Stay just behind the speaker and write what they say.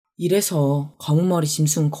이래서 검은머리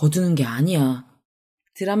짐승 거두는 게 아니야.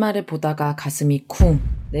 드라마를 보다가 가슴이 쿵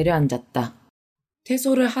내려앉았다.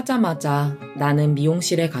 퇴소를 하자마자 나는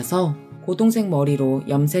미용실에 가서 고동색 머리로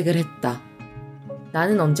염색을 했다.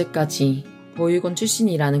 나는 언제까지 보육원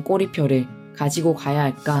출신이라는 꼬리표를 가지고 가야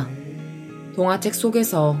할까? 동화책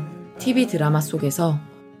속에서, TV 드라마 속에서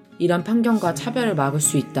이런 편견과 차별을 막을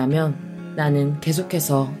수 있다면 나는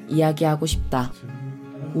계속해서 이야기하고 싶다.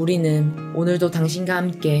 우리는 오늘도 당신과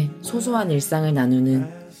함께 소소한 일상을 나누는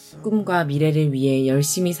꿈과 미래를 위해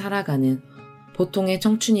열심히 살아가는 보통의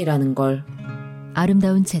청춘이라는 걸.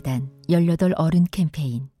 아름다운 재단 18 어른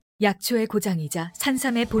캠페인. 약초의 고장이자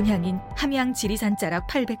산삼의 본향인 함양 지리산 자락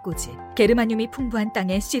 800고지, 게르마늄이 풍부한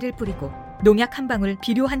땅에 씨를 뿌리고 농약 한 방울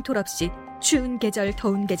비료 한 톨 없이 추운 계절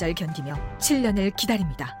더운 계절 견디며 7년을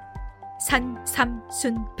기다립니다. 산, 삼,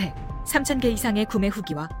 순, 백 3,000개 이상의 구매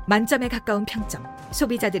후기와 만점에 가까운 평점,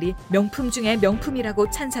 소비자들이 명품 중에 명품이라고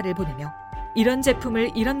찬사를 보내며 이런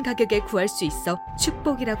제품을 이런 가격에 구할 수 있어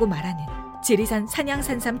축복이라고 말하는 지리산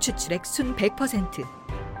산양산삼 추출액 순 100%,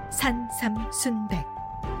 산, 삼, 순, 백.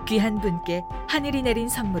 귀한 분께 하늘이 내린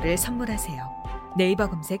선물을 선물하세요. 네이버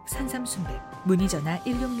검색 산삼순백, 문의전화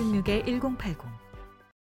 1666-1080.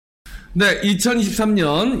 네,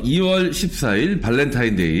 2023년 2월 14일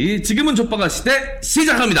발렌타인데이, 지금은 족바가 시대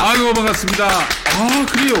시작합니다. 아이고, 반갑습니다. 아,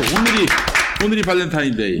 그래요. 오늘이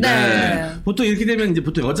발렌타인데이. 네. 보통 이렇게 되면 이제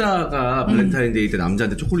보통 여자가 발렌타인데이 때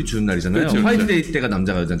남자한테 초콜릿 주는 날이잖아요. 그렇죠, 화이트데이 때가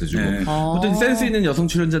남자가 여자한테 주고. 네. 보통 센스 있는 여성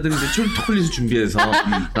출연자들은 이제 초콜릿을 준비해서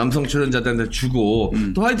남성 출연자들한테 주고,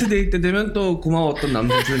 또 화이트데이 때 되면 또 고마웠던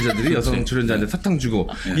남성 출연자들이 여성 출연자한테 사탕 주고,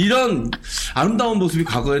 이런 아름다운 모습이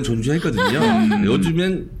과거엔 존재했거든요.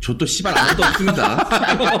 요즘엔 저 또 씨발 아무도 없습니다.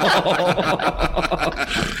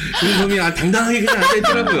 김성이 당당하게 그냥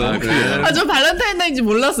앉아있더라고요. 아, 저 발렌타인데이인지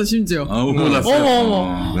몰랐어, 심지어. 몰랐어요.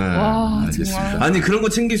 어머. 네. 와, 알겠습니다. 정말. 아니, 그런 거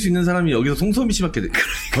챙길 수 있는 사람이 여기서 송소미 씨밖에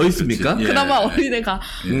더 있습니까? 예. 그나마 어린애가.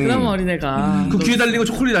 그 귀에 달린 거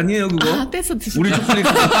초콜릿 아니에요, 그거? 아, 떼서 드시고. 우리 초콜릿,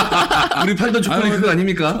 우리 팔던 초콜릿 그거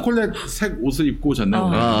아닙니까? 초콜릿 색 옷을 입고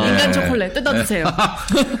오셨네요. 인간 초콜릿 뜯어 드세요.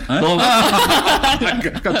 너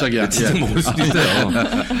깜짝이야. 진짜 먹을 수도 있어요.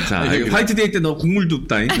 자, 화이트데이 때 너 국물도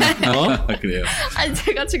없다잉. 그래요. 아니,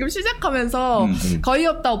 제가 지금 시작하면서 거의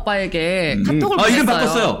없다 오빠에게 카톡을 보냈어요. 이름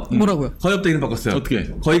바꿨어요. 뭐라고요? 거의 없다 이름 바꿨어요. 어떻게?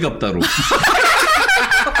 거의가 없다로.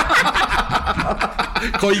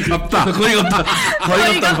 거의 갑다. 거의가 없다.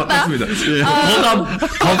 거의가 없다로 바꿨습니다.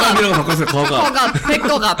 거갑이라고 바꿨어요. 거갑.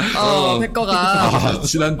 백거갑. 백거갑.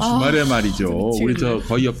 지난 주말에 말이죠. 우리 저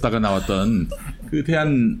거의 없다가 나왔던 그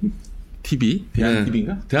대한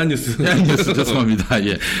TV인가? 대한뉴스. 대한뉴스 죄송합니다.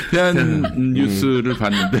 예. 대한뉴스를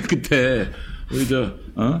봤는데 그때 우리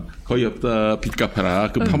거의 없다 빚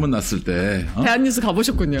갚아라 그 파문 났을 때 대한뉴스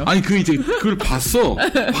가보셨군요. 아니 그걸 봤어.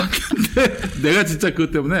 봤는데 내가 진짜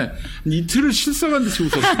그것 때문에 이틀을 실성한 듯이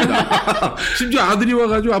웃었습니다. 심지어 아들이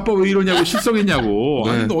와가지고 아빠 왜 이러냐고 실성했냐고.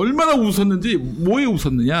 네. 아니, 얼마나 웃었는지. 뭐에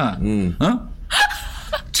웃었느냐?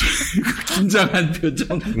 긴장한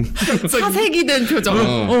표정. 사색이 된 표정.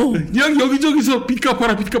 그냥 여기저기서 빚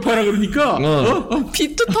갚아라 그러니까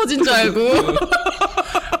빚도 터진 줄 알고.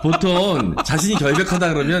 보통 자신이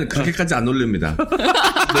결백하다 그러면 그렇게까지 안 놀랍니다.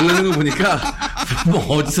 놀라는 거 보니까 뭐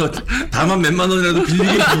어디서 다만 몇만 원이라도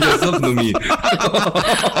빌리게 빌렸어 그놈이.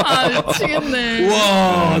 아, 미치겠네.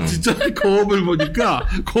 와 진짜 거업을 보니까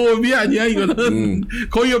거업이 아니야 이거는.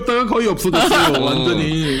 거의 없다가 거의 없어졌어요.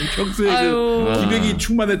 완전히 평소에 그 기백이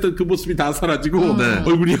충만했던 그 모습이 다 사라지고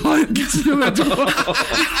얼굴이 하얗게 찢어가지고.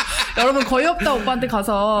 여러분 거의 없다 오빠한테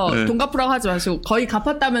가서 돈 갚으라고 하지 마시고 거의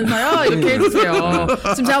갚았다면서요? 이렇게 해주세요.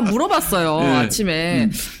 지금 제가 물어봤어요. 아침에.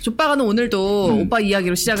 족바가는 오늘도 오빠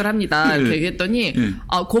이야기로 시작을 합니다. 이렇게 얘기했더니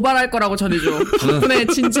고발할 거라고 전해줘. 덕분에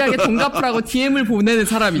진지하게 돈 갚으라고 DM을 보내는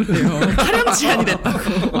사람이 있대요. 파렴치한이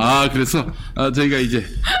됐다고. 아 그래서 저희가 이제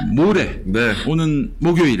모레 오는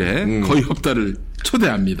목요일에 거의 없다를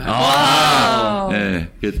초대합니다.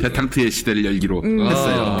 네, 대탕트의 시대를 열기로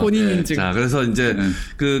했어요. 본인 인증. 자, 그래서 이제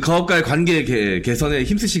그 거업과의 관계 개선에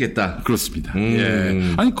힘쓰시겠다. 그렇습니다.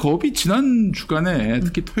 예. 아니 거업이 지난 주간에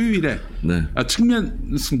특히 토요일에 측면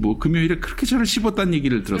승부 금요일에 그렇게 저를 씹었다는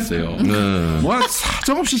얘기를 들었어요. 뭐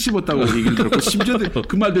사정없이 씹었다고 얘기를 들었고 심지어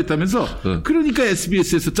그 말도 했다면서 그러니까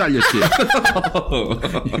SBS에서 잘렸지.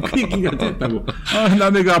 그 얘기가 됐다고.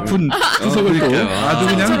 남의 그 아픈 구석을 또 아주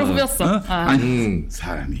그냥 상처를 후볐어. 아니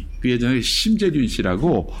사람이 그 예전에 심재균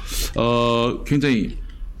씨라고 굉장히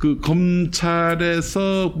그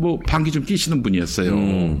검찰에서 뭐 방귀 좀 끼시는 분이었어요.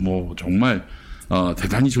 뭐 정말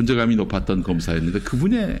대단히 존재감이 높았던 검사였는데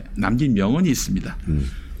그분의 남긴 명언이 있습니다.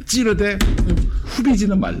 찌르되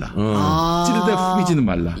후비지는 말라. 찌르되 후비지는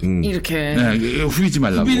말라. 이렇게. 네, 후비지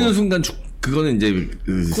말라고. 후비는 순간 그거는 이제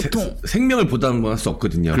생명을 보장할 수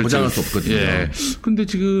없거든요. 그렇죠. 보장할 수 없거든요. 예. 근데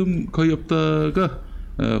지금 거의 없다가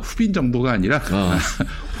후빈 정도가 아니라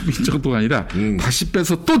후빈 정도가 아니라 다시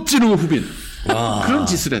빼서 또 찌르고 후빈. 그런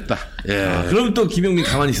짓을 했다. 예. 그럼 또 김용민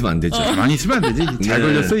가만히 있으면 안 되죠. 가만히 있으면 안 되지. 잘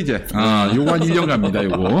걸렸어 이제. 요거 한 1년 갑니다.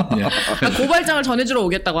 요거. 예. 고발장을 전해주러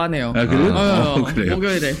오겠다고 하네요. 그래요? 그래요.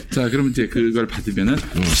 목요일에. 자, 그럼 이제 그걸 받으면은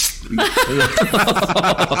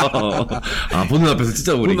보는 앞에서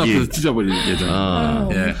찢어버리기. 보는 앞에서 찢어버리는 예정.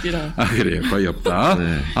 예. 그래요. 거의 없다.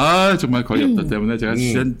 네. 정말 거의 없다 때문에 제가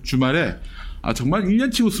지난 주말에 정말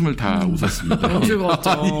 1년치 웃음을 다 웃었습니다. 너무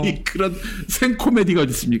즐거웠죠. 그런 생코미디가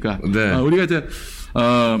어디 있습니까? 네. 우리가 이제,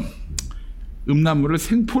 음란물을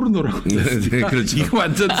생포르노라고 했습니다. 네, 그렇죠. 이거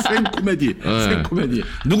완전 생코미디. 생코미디.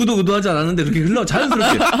 누구도 의도하지 않았는데 그렇게 흘러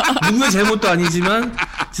자연스럽게. 누구의 잘못도 아니지만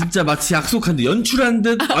진짜 마치 약속한 듯 연출한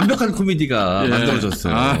듯 완벽한 코미디가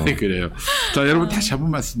만들어졌어요. 그래요. 자, 여러분 다시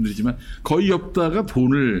한번 말씀드리지만 거의 없다가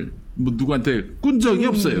돈을 누구한테 꾼 적이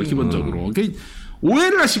없어요. 기본적으로. 그러니까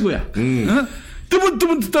오해를 하신 거야.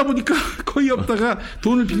 뜨문뜨문 듣다 보니까 거의 없다가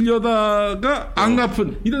돈을 빌려다가 안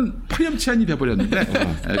갚은 이런 파렴치한이 돼버렸는데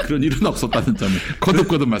그런 일은 없었다는 점을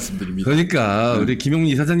거듭거듭 말씀드립니다. 그러니까 우리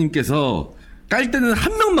김용민 이사장님께서 깔 때는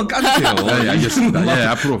한 명만 까주세요. 네, 알겠습니다. 예,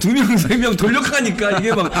 앞으로 2명, 3명 돌려가니까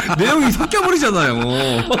이게 막 내용이 섞여버리잖아요.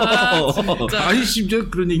 아니 심지어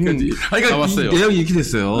그런 얘기까지 그러니까 나왔어요. 내용이 이렇게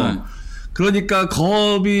됐어요. 그러니까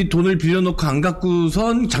겁이 돈을 빌려놓고 안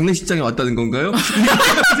갖고선 장례식장에 왔다는 건가요?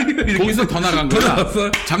 거기서 더 나간 거야.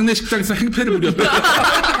 장례식장에서 행패를 부렸다.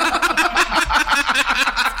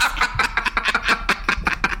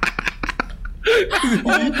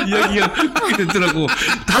 이야기가 그렇게 됐더라고.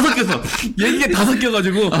 다 섞여서. 얘기가 다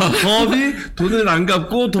섞여가지고, 겁이 돈을 안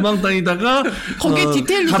갚고 도망 다니다가, 거기에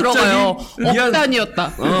디테일로 들어가요. 억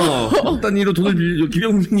단위였다. 억 단위로 돈을 빌리고,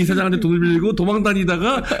 김용민 이사장한테 돈을 빌리고 도망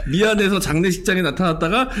다니다가, 미안해서 장례식장에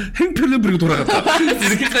나타났다가 행패를 부리고 돌아갔다.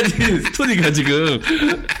 이렇게까지 스토리가 지금.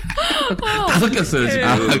 다 섞였어요,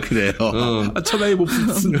 지금. 그래요. 천하의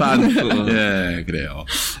목숨 반. 예, 그래요.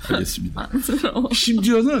 알겠습니다.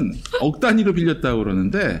 심지어는 억 단위로 빌렸다고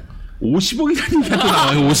그러는데 50억이라는 얘기가 또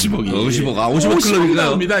나와요. 50억이. 50억 클럽인가요?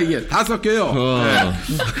 나옵니다. 이게 다 섞여요.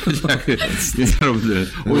 여러분들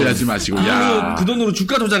오해하지 마시고. 그 돈으로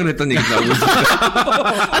주가 조작을 했다는 얘기가 나오고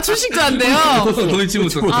있어요. 주식자인데요. 도이치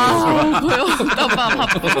못했어. 뭐요?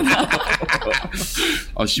 바쁘구나.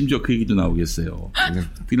 심지어 그 얘기도 나오겠어요.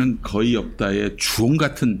 이런 거의 없다의 주홍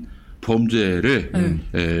같은 범죄를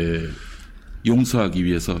용서하기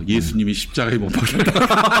위해서 예수님이 십자가에 못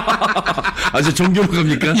박혔다. 아주 종교로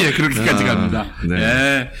갑니까? 예, 그렇게까지 갑니다. 네.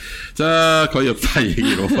 예. 자, 거의 없다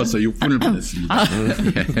얘기로 벌써 6분을 보냈습니다.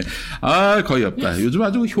 예. 거의 없다. 요즘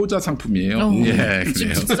아주 효자 상품이에요. 예, 그래요.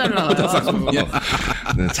 진짜 잘 나가요. 효자 상품이야.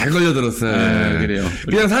 네, 잘 걸려들었어요. 그래요.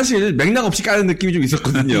 그냥 사실 맥락 없이 까는 느낌이 좀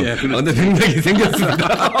있었거든요. 예, 근데 맥락이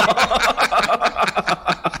생겼습니다.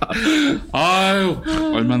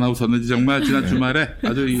 얼마나 웃었는지 정말 지난 주말에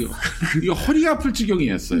아주 이거 허리가 아플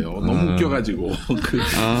지경이었어요. 너무 웃겨가지고.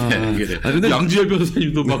 그래. 양지열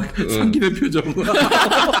변호사님도 막 상기된 표정.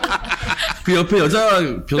 그 옆에 여자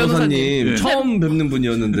변호사님 처음 뵙는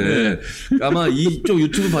분이었는데 아마 이쪽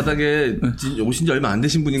유튜브 바닥에 오신 지 얼마 안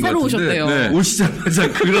되신 분인 것 새로 같은데 오셨대요.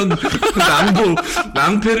 오시자마자 그런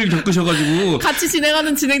낭패를 겪으셔가지고 같이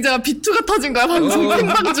진행하는 진행자가 비투가 터진 거야. 방송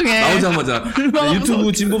생방 중에. 나오자마자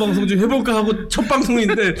유튜브 진보 방송 좀 해볼까 하고 첫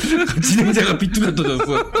방송인데 진행자가 비투가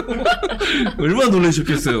터졌어. 얼마나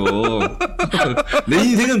놀라셨겠어요. 내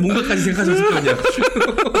인생은 뭔가까지 생각하셨을 거 아니야.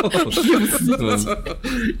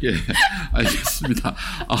 예, 알겠습니다.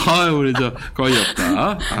 우리 거의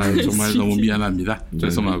없다. 정말 너무 미안합니다.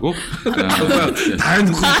 죄송하고. 다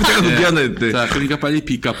해놓고 그때가 너무 미안했대. 자, 그러니까 빨리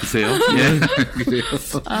빚 갚으세요. 예.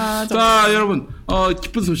 자, 여러분,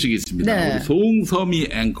 기쁜 소식이 있습니다. 네. 송서미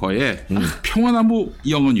앵커의 평화나무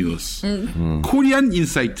영어 뉴스, 코리안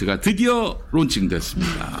인사이트가 드디어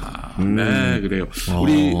론칭됐습니다. 네, 그래요.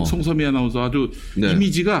 우리 송서미 아나운서 아주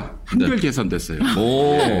이미지가 한결 개선됐어요.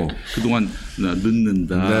 네. 그동안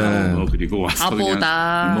늦는다, 그리고 와서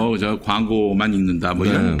바보다. 그냥 저 광고만 읽는다,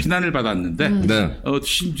 이런 비난을 받았는데,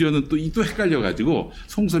 심지어는 또 헷갈려가지고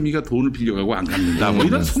송서미가 돈을 빌려가고 안 갚는다,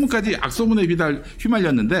 이런 소문까지 악소문에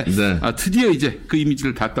휘말렸는데, 드디어 이제 그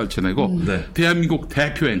이미지를 다 떨쳐내고 대한민국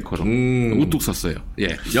대표 앵커로 우뚝 섰어요.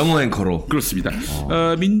 예, 영어 앵커로. 그렇습니다.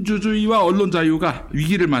 민주주의와 언론 자유가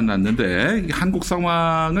위기를 만났는데 한국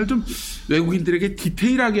상황을 좀 외국인들에게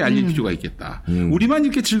디테일하게 알릴 필요가 있겠다. 우리만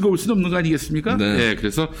이렇게 즐거울 수는 없는 거 아니겠습니까? 아니겠습니까? 네. 예,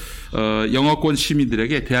 그래서 영어권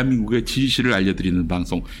시민들에게 대한민국의 진실을 알려드리는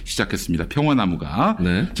방송 시작했습니다. 평화나무가.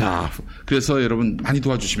 네. 자, 그래서 여러분 많이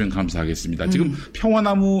도와주시면 감사하겠습니다. 지금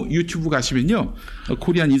평화나무 유튜브 가시면요,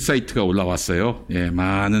 코리안 인사이트가 올라왔어요. 예,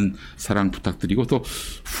 많은 사랑 부탁드리고 또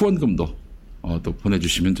후원금도 또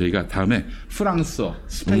보내주시면 저희가 다음에 프랑스어,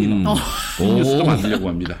 스페인어 뉴스도 만들려고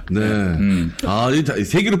합니다. 네.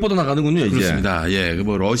 세계로 뻗어나가는군요, 이제. 그렇습니다. 예,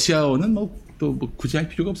 뭐 러시아어는 또 굳이 할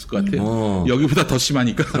필요가 없을 것 같아요. 여기보다 더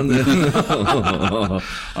심하니까. 네.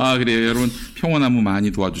 그래요. 여러분 평화나무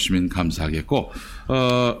많이 도와주시면 감사하겠고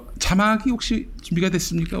자막이 혹시 준비가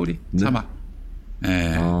됐습니까, 우리? 네. 자막.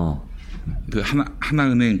 예. 그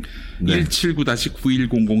하나은행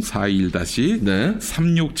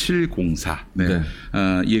 179-910041-36704 네.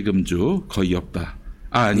 예금주 거의 없다.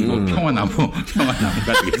 아니고 평화나무가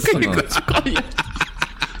되겠습니다.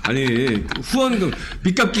 아니 후원금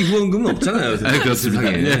빚갚기 후원금은 없잖아요.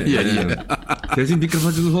 그렇습니다. 예. 대신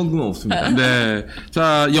빚갚아주는 후원금은 없습니다. 네.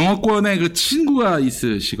 자, 영어권에 그 친구가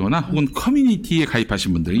있으시거나 혹은 커뮤니티에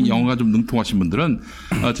가입하신 분들, 영어가 좀 능통하신 분들은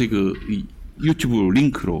저희 유튜브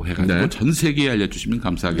링크로 해가지고 전 세계에 알려주시면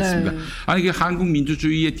감사하겠습니다. 아니, 이게 한국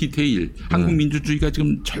민주주의의 디테일, 한국 민주주의가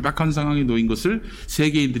지금 절박한 상황에 놓인 것을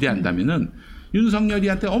세계인들이 안다면은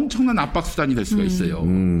윤석열이한테 엄청난 압박 수단이 될 수가 있어요.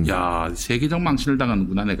 야, 세계적 망신을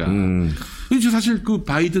당하는구나, 내가. 사실 그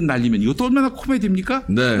바이든 날리면 이것도 얼마나 코미디입니까?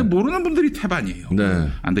 네. 모르는 분들이 태반이에요. 네.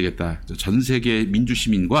 안 되겠다. 전 세계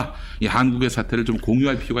민주시민과 이 한국의 사태를 좀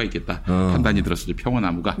공유할 필요가 있겠다. 판단이 들었어요.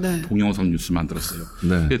 평화나무가 동영상 뉴스 만들었어요.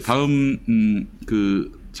 네. 다음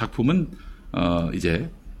그 작품은 이제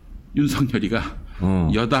윤석열이가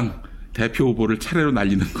여당 대표 후보를 차례로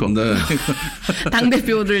날리는 거. 네.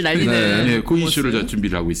 당대표를 날리는. 네, 그 이슈를 저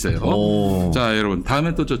준비를 하고 있어요. 자, 여러분.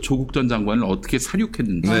 다음에 또 저 조국 전 장관을 어떻게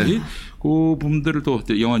사륙했는지 그 부분들을 또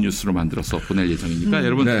영어 뉴스로 만들어서 보낼 예정이니까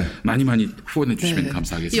여러분 많이 후원해 주시면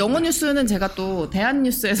감사하겠습니다. 영어 뉴스는 제가 또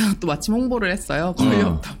대한뉴스에서 또 마침 홍보를 했어요. 거의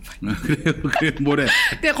없다. 그래요? 뭐래?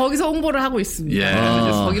 근데 거기서 홍보를 하고 있습니다. 예.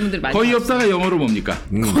 거기 분들이 많이 거의 없다가 영어로 뭡니까?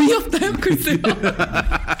 거의 없다요? 글쎄요.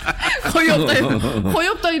 거의 없다요. 거의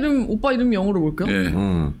없다 이름, 오빠 이름이 영어로 뭘까요? 예.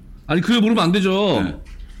 아니, 그걸 모르면 안 되죠. 네.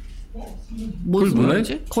 무슨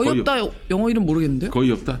말이지? 거의 없다 영어 이름 모르겠는데요?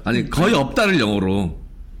 거의 없다? 아니, 거의 없다를 영어로.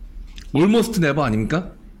 Almost never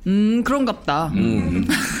아닙니까? 그런갑다.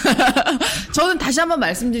 저는 다시 한번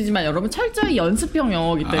말씀드리지만 여러분 철저히 연습형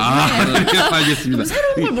영어이기 때문에 알겠습니다.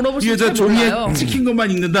 새로운 걸 물어보시면 잘 종이에 몰라요. 찍힌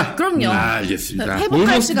것만 읽는다? 그럼요. 알겠습니다.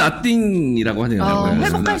 회복할 시간. nothing이라고 하네요.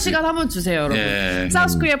 회복할 시간 한번 주세요, 여러분.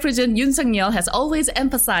 South Korea President Yoon Suk-yeol has always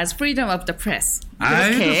emphasized freedom of the press.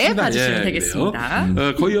 이렇게 봐주시면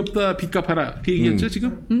되겠습니다. 거의 없다, 빚 갚아라. 그 얘기했죠,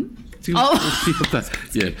 지금? 지금 없다.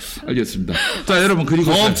 예, 알겠습니다. 자, 여러분,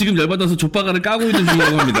 그리고 지금 열받아서 족바가를 까고 있는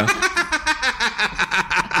중이라고 합니다.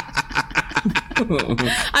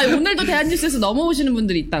 오늘도 대한뉴스에서 넘어오시는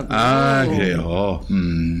분들이 있다고. 그래요.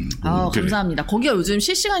 감사합니다. 거기가 요즘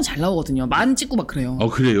실시간이 잘 나오거든요. 많이 찍고 막 그래요.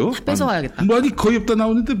 그래요? 다 뺏어와야겠다. 아니, 거의 없다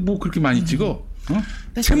나오는데 뭐 그렇게 많이 찍어?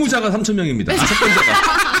 채무자가 3,000명입니다.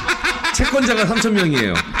 채권자가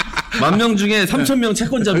 3,000명이에요. 10,000명 중에 3,000명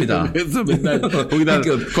채권자입니다. 그래서 맨날 거기다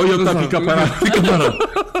거의 없다 빚 갚아라.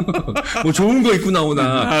 뭐 좋은 거 입고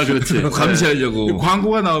나오나. 그렇지. 감시하려고.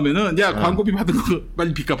 광고가 나오면은 광고비 받은 거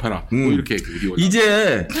빨리 빚 갚아라. 뭐 이렇게.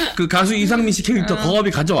 이제 그 가수 이상민 씨 캐릭터 거업이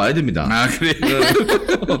가져와야 됩니다. 그래.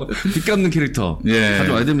 빚 갚는 캐릭터.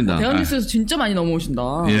 가져와야 됩니다. 대한뉴스에서 진짜 많이 넘어오신다.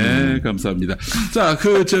 예, 감사합니다. 자,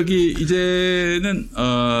 이제는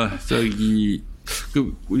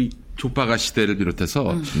우리 족바가 시대를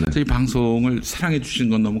비롯해서 저희 방송을 사랑해 주시는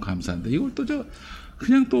건 너무 감사한데 이걸 또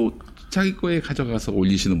그냥 또 자기 거에 가져가서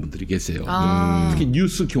올리시는 분들이 계세요. 특히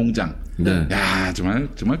뉴스 경장. 야, 정말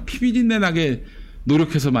피비린내 나게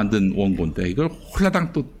노력해서 만든 원고인데 이걸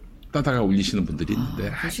홀라당 또 따다가 올리시는 분들이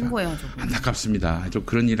있는데 신고해야죠. 안타깝습니다. 좀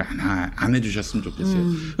그런 일을 안 해주셨으면 좋겠어요.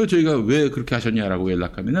 그래서 저희가 왜 그렇게 하셨냐라고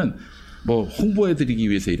연락하면은 뭐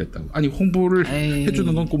홍보해드리기 위해서 이랬다고. 아니, 홍보를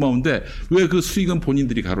해주는 건 고마운데 왜 그 수익은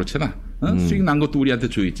본인들이 가로채나? 수익 난 것도 우리한테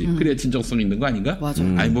줘야지. 그래야 진정성 있는 거 아닌가? 맞아.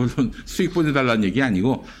 아니, 물론 수익 보내달라는 얘기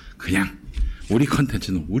아니고 그냥 우리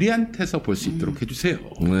컨텐츠는 우리한테서 볼 수 있도록 해주세요.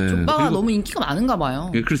 족바가 너무 인기가 많은가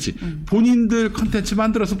봐요. 그렇지. 본인들 컨텐츠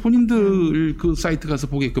만들어서 본인들 그 사이트 가서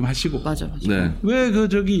보게끔 하시고. 맞아. 왜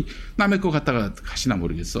남의 거 갖다가 하시나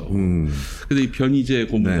모르겠어. 근데 이 변희재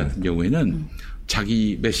고문 같은 경우에는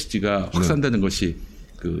자기 메시지가 확산되는 것이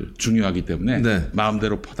중요하기 때문에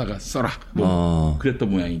마음대로 퍼다가 써라. 그랬던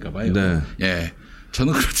모양인가 봐요. 예.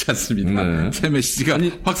 저는 그렇지 않습니다. 제 메시지가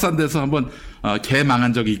확산돼서 한번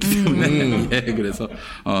개망한 적이 있기 때문에 그래서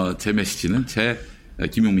제 메시지는 제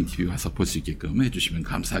김용민 TV 와서 볼 수 있게끔 해주시면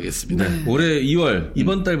감사하겠습니다. 네. 올해 2월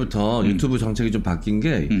이번 달부터 유튜브 정책이 좀 바뀐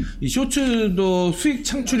게 이 쇼츠도 수익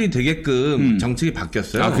창출이 되게끔 정책이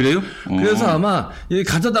바뀌었어요. 아 그래요? 그래서 아마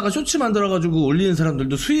가져다가 쇼츠 만들어가지고 올리는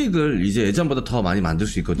사람들도 수익을 이제 예전보다 더 많이 만들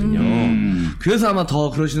수 있거든요. 그래서 아마 더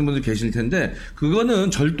그러시는 분들 계실 텐데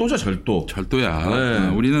그거는 절도죠, 절도. 절도야. 네.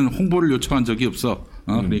 우리는 홍보를 요청한 적이 없어.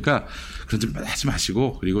 그러니까 그런 좀 하지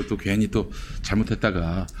마시고 그리고 또 괜히 또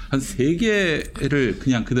잘못했다가 한 3개를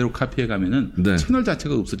그냥 그대로 카피해 가면은 네. 채널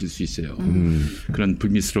자체가 없어질 수 있어요. 그런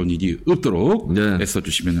불미스러운 일이 없도록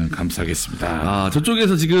애써주시면 감사하겠습니다. 아,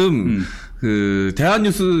 저쪽에서 지금 그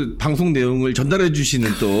대한뉴스 방송 내용을 전달해 주시는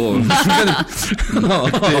또 중간에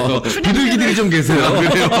비둘기들이 좀 계세요.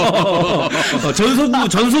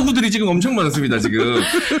 전소구들이 지금 엄청 많습니다. 지금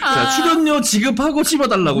자, 출연료 지급하고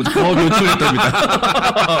씹어달라고 거업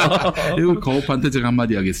요청했답니다. 이거 거업한테 제가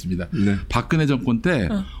한마디 하겠습니다. 네. 박근혜 정권 때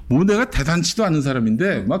뭐 내가 대단치도 않은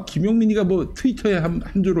사람인데 막 김용민이가 뭐 트위터에 한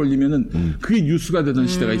줄 올리면은 그게 뉴스가 되던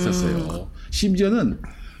시대가 있었어요. 심지어는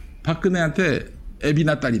박근혜한테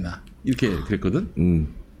애비나 딸이나 이렇게 그랬거든.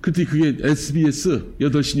 그때 그게 SBS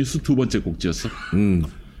 8시 뉴스 2번째 곡지였어.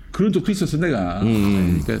 그런 적도 있었어, 내가.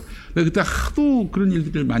 그러니까 내가 그때 하도 그런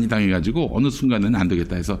일들을 많이 당해가지고 어느 순간은 안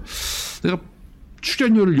되겠다 해서 내가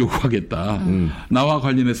출연료를 요구하겠다. 나와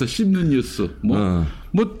관련해서 씹는 뉴스, 뭐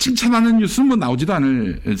칭찬하는 뉴스는 뭐 나오지도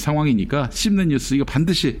않을 상황이니까 씹는 뉴스 이거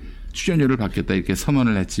반드시 출연료를 받겠다 이렇게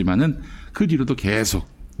선언을 했지만은 그 뒤로도 계속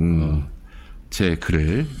제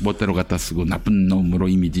글을 멋대로 갖다 쓰고 나쁜 놈으로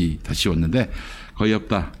이미지 다 씌웠는데 거의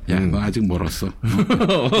없다. 야, 너 아직 멀었어.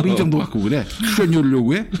 이 정도 갖고 그래. 출연료를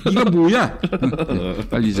요구해? 이거 뭐야?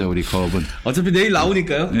 빨리 저 우리 거업은. 어차피 내일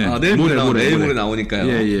나오니까요. 네. 아, 내일 모레 나오니까요.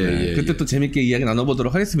 예. 그때 또 재밌게 이야기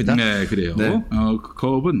나눠보도록 하겠습니다. 네, 그래요. 네. 그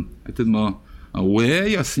거업은 하여튼 뭐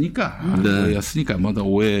오해였으니까 뭐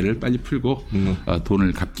오해를 빨리 풀고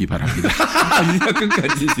돈을 갚기 바랍니다. 아니야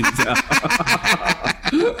끝까지 진짜.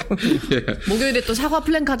 예. 목요일에 또 사과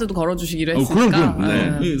플랜카드도 걸어주시기로 했으니까. 그럼.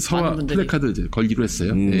 네. 사과 플랜카드 이제 걸기로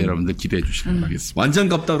했어요. 네, 여러분들 기대해 주시기 바라겠습니다. 완전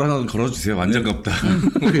갚다로 하나 걸어주세요. 완전 갚다.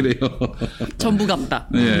 그래요. 전부 갚다.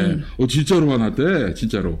 네. 진짜로 화났대.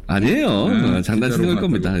 진짜로. 아니에요. 네, 장난치는 걸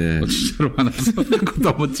겁니다. 예. 진짜로 화났어. 그것도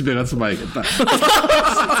한번 집에 가서 봐야겠다.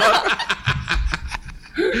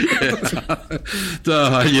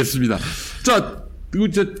 자, 알겠습니다. 자, 그리고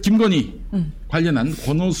김건희 관련한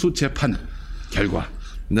권오수 재판 결과.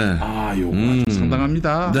 네. 요거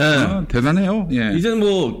상당합니다. 네. 대단해요. 예. 이제는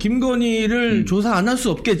뭐, 김건희를 조사 안 할 수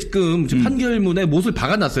없게끔 판결문에 못을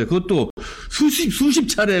박아놨어요. 그것도 수십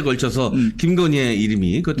차례에 걸쳐서 김건희의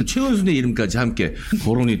이름이, 그것도 최은순의 이름까지 함께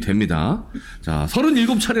거론이 됩니다. 자,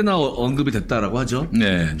 37차례나 언급이 됐다라고 하죠.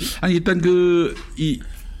 네. 아니, 일단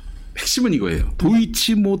핵심은 이거예요.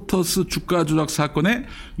 도이치모터스 주가 조작 사건의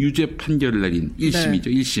유죄 판결을 내린 1심이죠.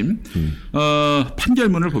 1심.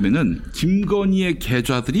 판결문을 보면은 김건희의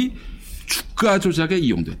계좌들이 주가 조작에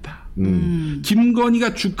이용됐다.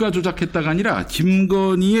 김건희가 주가 조작했다가 아니라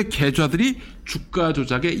김건희의 계좌들이 주가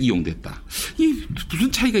조작에 이용됐다. 이 무슨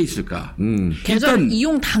차이가 있을까? 계좌를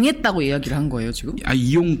이용당했다고 이야기를 한 거예요, 지금?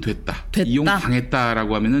 이용됐다.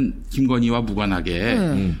 이용당했다라고 하면은 김건희와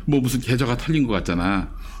무관하게 뭐 무슨 계좌가 털린 것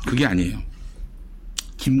같잖아. 그게 아니에요.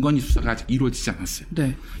 김건희 수사가 아직 이루어지지 않았어요.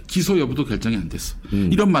 네. 기소 여부도 결정이 안 됐어.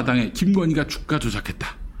 이런 마당에 김건희가 주가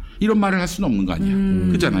조작했다. 이런 말을 할 수는 없는 거 아니야.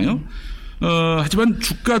 그렇잖아요. 하지만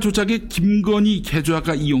주가 조작에 김건희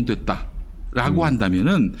계좌가 이용됐다라고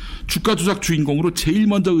한다면은 주가 조작 주인공으로 제일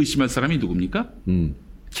먼저 의심할 사람이 누굽니까?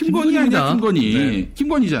 김건희 아니야, 김건희. 네.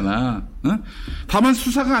 김건희잖아. 다만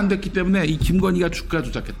수사가 안 됐기 때문에 이 김건희가 주가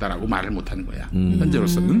조작했다라고 말을 못 하는 거야.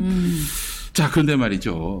 현재로서는. 자, 그런데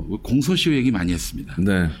말이죠. 공소시효 얘기 많이 했습니다.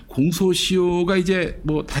 네. 공소시효가 이제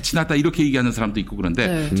뭐 다 지났다 이렇게 얘기하는 사람도 있고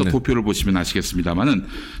그런데 저 도표를 보시면 아시겠습니다만은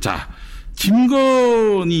자,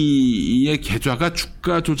 김건희의 계좌가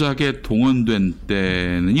주가 조작에 동원된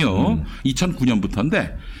때는요.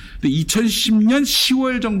 2009년부터인데 2010년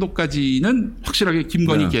 10월 정도까지는 확실하게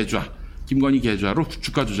김건희 계좌로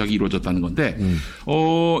주가 조작이 이루어졌다는 건데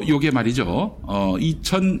요게 말이죠.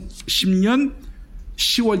 2010년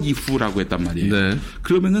 10월 이후라고 했단 말이에요. 네.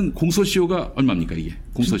 그러면은 공소시효가 얼마입니까 이게?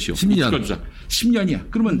 공소시효. 10년. 10년이야.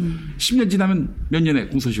 그러면 10년 지나면 몇 년에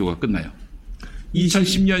공소시효가 끝나요?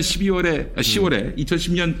 2010년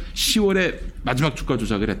 2010년 10월에 마지막 주가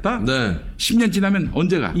조작을 했다? 네. 10년 지나면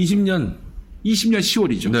언제가? 20년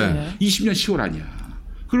 10월이죠. 네. 20년 10월 아니야.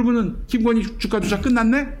 그러면은 김건희 주가 조작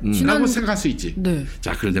끝났네? 라고 생각할 수 있지. 네.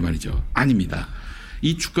 자, 그런데 말이죠. 아닙니다.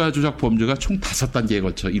 이 주가 조작 범죄가 총 5단계에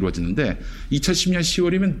걸쳐 이루어지는데 2010년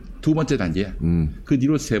 10월이면 두 번째 단계야. 그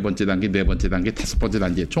뒤로 세 번째 단계, 네 번째 단계, 다섯 번째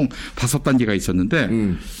단계 총 5단계가 있었는데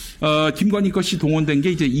김건희 것이 동원된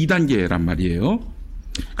게 이제 2단계란 말이에요.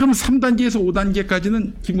 그럼 3단계에서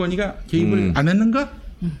 5단계까지는 김건희가 개입을 안 했는가?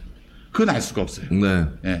 그건 알 수가 없어요. 네.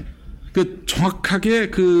 네. 그 정확하게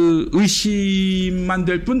그 의심만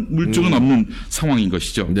될 뿐 물증은 없는 상황인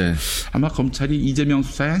것이죠. 네. 아마 검찰이 이재명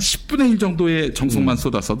수사에 한 10분의 1 정도의 정성만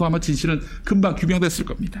쏟았어도 아마 진실은 금방 규명됐을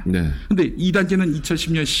겁니다. 네. 근데 2단계는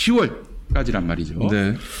 2010년 10월까지란 말이죠.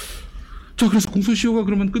 네. 자, 그래서 공소시효가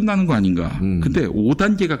그러면 끝나는 거 아닌가. 근데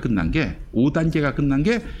 5단계가 끝난 게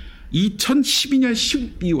 2012년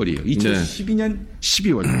 12월이에요. 2012년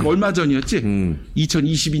 12월. 얼마 전이었지?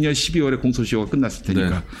 2022년 12월에 공소시효가 끝났을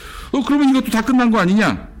테니까. 네. 그러면 이것도 다 끝난 거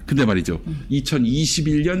아니냐? 근데 말이죠.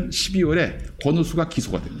 2021년 12월에 권오수가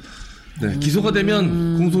기소가 됩니다. 네. 기소가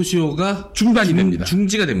되면 공소시효가 중단이 됩니다.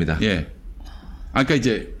 중지가 됩니다. 예. 그러니까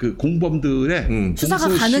이제 그 공범들의 수사가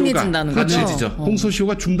가능해진다는 거죠. 그렇죠.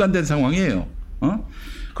 공소시효가 중단된 상황이에요.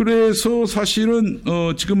 그래서 사실은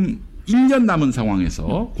지금 1년 남은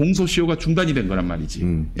상황에서 공소시효가 중단이 된 거란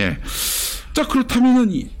말이지. 예. 자,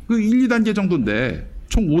 그렇다면은 그 1, 2단계 정도인데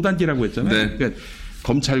총 5단계라고 했잖아요. 네. 그러니까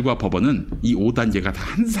검찰과 법원은 이 5단계가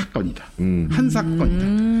다 한 사건이다. 한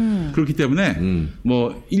사건이다. 그렇기 때문에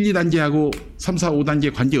뭐 1, 2단계하고 3, 4,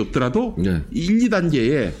 5단계 관계 없더라도 1,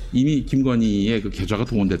 2단계에 이미 김건희의 그 계좌가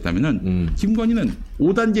동원됐다면은 김건희는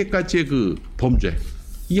 5단계까지의 그 범죄,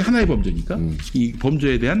 이게 하나의 범죄니까 이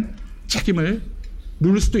범죄에 대한 책임을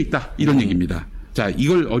물을 수도 있다. 이런 얘기입니다. 자,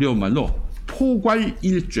 이걸 어려운 말로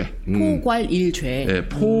포괄일죄. 포괄일죄. 네,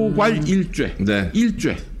 포괄일죄. 네.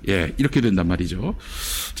 일죄. 예, 이렇게 된단 말이죠.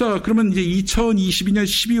 자, 그러면 이제 2022년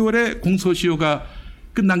 12월에 공소시효가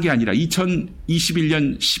끝난 게 아니라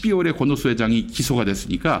 2021년 12월에 권오수 회장이 기소가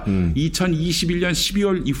됐으니까 2021년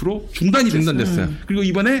 12월 이후로 중단됐어요. 그리고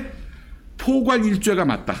이번에 포괄일죄가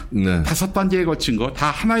맞다. 네. 5단계에 거친 거 다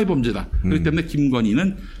하나의 범죄다. 그렇기 때문에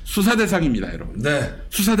김건희는 수사 대상입니다, 여러분. 네.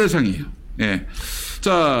 수사 대상이에요. 예.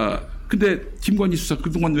 자, 근데 김건희 수사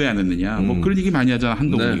그동안 왜 안 했느냐. 뭐 그런 얘기 많이 하잖아.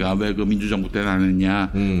 한동훈이가 왜 그 민주정부 때는 안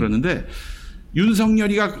했냐. 그러는데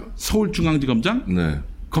윤석열이가 서울중앙지검장, 네.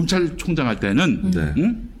 검찰총장 할 때는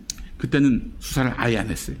그때는 수사를 아예 안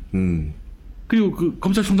했어요. 그리고 그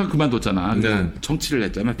검찰총장 그만뒀잖아. 네. 정치를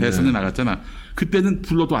했잖아. 대선에 나갔잖아. 그때는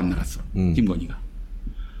불러도 안 나갔어. 김건희가.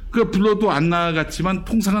 그 불러도 안 나갔지만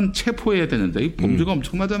통상은 체포해야 되는데 이 범죄가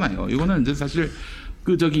엄청나잖아요. 이거는 이제 사실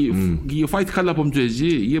이게 화이트 칼라 범죄지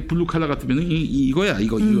이게 블루 칼라 같으면 이거야.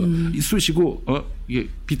 이거 쑤시고 이게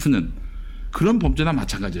비트는 그런 범죄나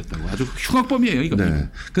마찬가지였다고. 아주 흉악범이에요, 이거. 네.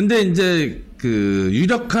 근데 이제 그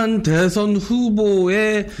유력한 대선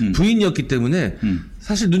후보의 부인이었기 때문에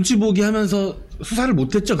사실 눈치 보기 하면서 수사를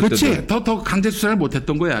못했죠. 그렇지. 더 강제 수사를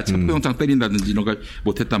못했던 거야. 체포영장 때린다든지 이런 걸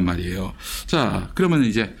못했단 말이에요. 자, 그러면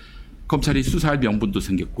이제 검찰이 수사할 명분도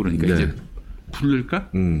생겼고 그러니까 네. 이제 부를까?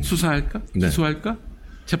 수사할까? 네. 기소할까?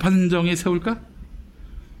 재판정에 세울까?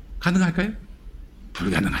 가능할까요?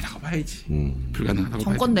 불가능하다고 봐야지. 불가능하다고 봐야지.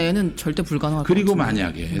 정권 내에는 절대 불가능할 것 그리고 같은데.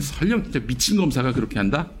 만약에 설령 진짜 미친 검사가 그렇게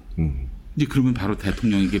한다? 이제 그러면 바로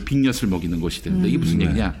대통령에게 빅엿을 먹이는 것이 되는데 이게 무슨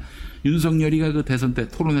얘기냐? 윤석열이가 그 대선 때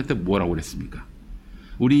토론회 때 뭐라고 그랬습니까?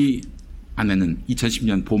 우리 아내는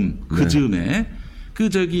 2010년 봄 그 즈음에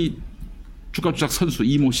주가 조작 선수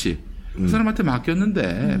이모 씨 그 사람한테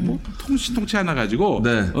맡겼는데 뭐 통치 하나 가지고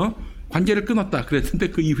네. 관계를 끊었다 그랬는데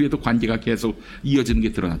그 이후에도 관계가 계속 이어지는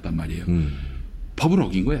게 드러났단 말이에요. 법을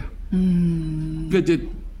어긴 거야. 그러니까 이제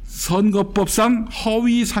선거법상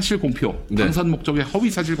허위 사실 공표, 네. 당선 목적의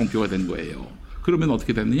허위 사실 공표가 된 거예요. 그러면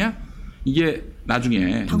어떻게 됐느냐? 이게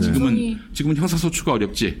나중에 지금은 형사소추가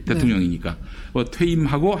어렵지 대통령이니까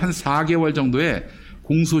퇴임하고 한 4개월 정도의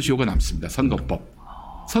공소시효가 남습니다.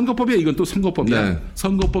 선거법이야. 이건 또 선거법이야. 네.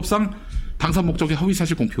 선거법상 당선 목적의 허위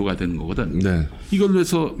사실 공표가 되는 거거든. 네. 이걸로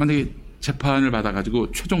해서 만약에 재판을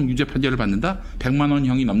받아가지고 최종 유죄 판결을 받는다? 100만 원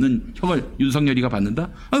형이 넘는 형을 윤석열이가 받는다?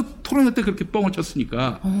 토론회 때 그렇게 뻥을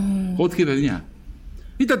쳤으니까 어떻게 되느냐?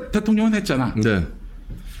 일단 대통령은 했잖아. 네.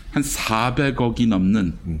 한 400억이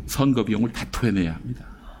넘는 선거 비용을 다 토해내야 합니다.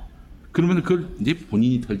 그러면 그걸 이제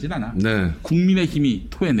본인이 털진 않아. 네. 국민의힘이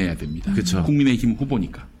토해내야 됩니다. 그쵸. 국민의힘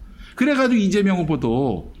후보니까. 그래가지고 이재명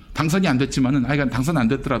후보도 당선이 안 됐지만은, 당선 안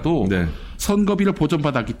됐더라도 네. 선거비를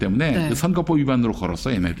보전받았기 때문에 네. 그 선거법 위반으로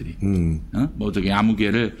걸었어, 얘네들이.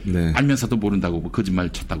 아무개를 네. 알면서도 모른다고 뭐 거짓말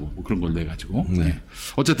쳤다고 뭐 그런 걸로 해가지고. 네. 네.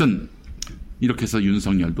 어쨌든 이렇게 해서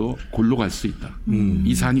윤석열도 골로 갈 수 있다.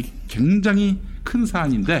 이 사안이 굉장히 큰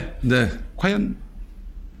사안인데 네. 과연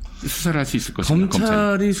수사를 할 수 있을 것인가?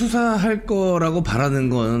 검찰이 수사할 거라고 바라는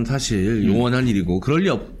건 사실 용언할 일이고 그럴 리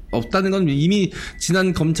없다는 건 이미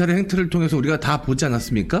지난 검찰의 행태를 통해서 우리가 다 보지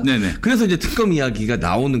않았습니까? 네네. 그래서 이제 특검 이야기가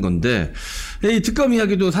나오는 건데 이 특검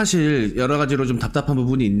이야기도 사실 여러 가지로 좀 답답한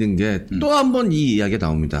부분이 있는 게 또 한 번 이 이야기가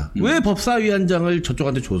나옵니다. 왜 법사위원장을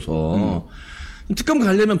저쪽한테 줘서 특검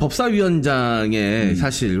가려면 법사위원장의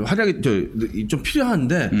사실 활약이 좀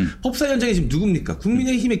필요한데 법사위원장이 지금 누굽니까?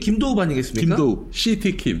 국민의힘의 김도우 아니겠습니까? 김도우,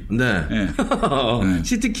 시티킴. 네.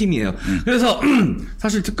 시티킴이에요. 그래서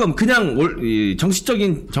사실 특검 그냥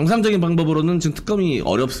정상적인 방법으로는 지금 특검이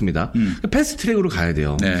어렵습니다. 패스트트랙으로 가야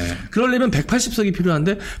돼요. 네. 그러려면 180석이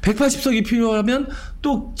필요한데 180석이 필요하면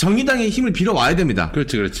또 정의당의 힘을 빌어와야 됩니다.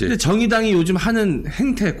 그렇지. 근데 정의당이 요즘 하는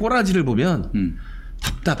행태, 꼬라지를 보면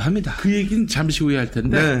답답합니다. 그 얘기는 잠시 후에 할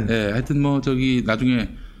텐데, 네, 하여튼 나중에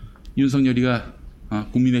윤석열이가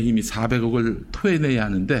국민의힘이 400억을 토해내야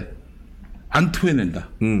하는데 안 토해낸다,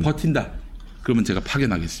 버틴다. 그러면 제가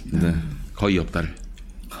파견하겠습니다. 네. 거의 없다를.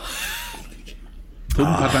 돈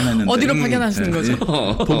받아내는 어디로 파견하시는 거죠?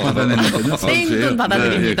 돈 받아내는 데는 떼인 돈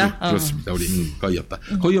받아드립니다. 그렇습니다. 우리 거의 없다.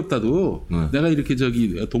 거의 없다도 내가 이렇게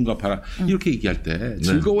돈 갚아라 이렇게 얘기할 때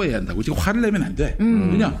즐거워해야 한다고. 지금 화를 내면 안 돼.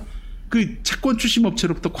 그냥 그 채권 추심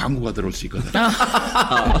업체로부터 광고가 들어올 수 있거든.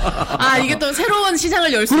 이게 또 새로운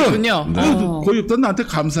시장을 열 수 있군요. 거의 없다 나한테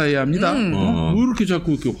감사해야 합니다. 왜 이렇게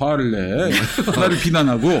자꾸 이렇게 화를 내? 나를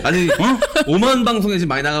비난하고. 아니, 오만 방송에 지금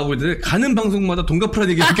많이 나가고 있는데 가는 방송마다 돈 갚으라는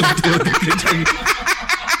얘기밖에 못해요.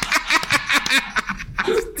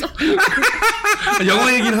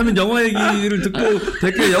 영화 얘기를 하면 영화 얘기를 듣고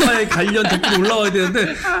댓글에 영화에 관련 댓글이 올라와야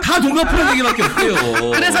되는데 다 돈 갚으라는 얘기밖에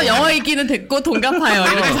없대요. 그래서 영화 얘기는 됐고 돈 갚아요.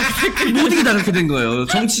 모든 게 다 그렇게 된 거예요.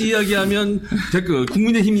 정치 이야기하면 댓글,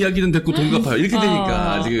 국민의힘 이야기는 됐고 돈 갚아요. 이렇게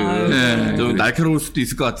되니까 지금 좀 날카로울 수도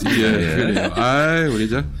있을 것 같은데. 그래요. 우리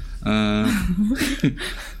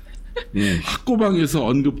학고방에서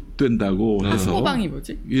언급된다고 해서 학고방이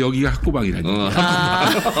뭐지? 여기가 학고방이라니까.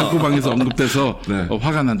 학고방에서 언급돼서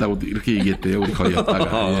화가 난다고 이렇게 얘기했대요. 우리 거의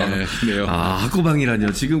없다가. 그래요.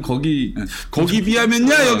 학고방이라뇨. 지금 거기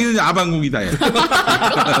비하면요 여기는 아방궁이다.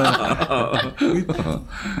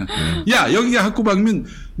 야 여기가 학고방이면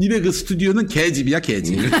니네 그 스튜디오는 개집이야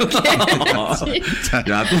개집. 야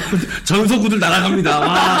또 전소구들 날아갑니다.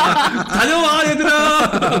 와, 다녀와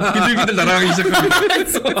얘들아. 비둘기들 날아가기 시작합니다.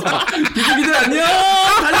 비둘기들 안녕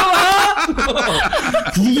다녀와.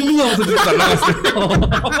 구구구 하면서 날아갔어요.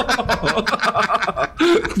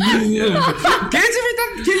 개집이다.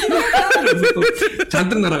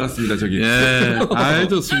 잔뜩 날아갔습니다 저기.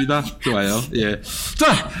 좋습니다. 좋아요.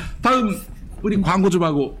 자 다음 우리 광고 좀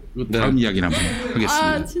하고 다음 이야기를 한번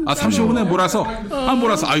하겠습니다. 35분에 몰아서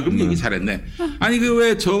그럼 얘기 잘했네. 아니 그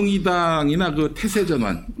왜 정의당이나 그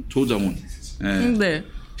태세전환 조정훈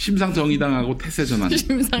심상 정의당하고 태세전환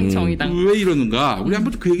심상 정의당 왜 이러는가 우리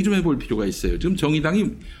한번 그 얘기 좀 해볼 필요가 있어요. 지금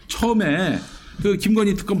정의당이 처음에 그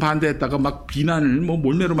김건희 특검 반대했다가 막 비난을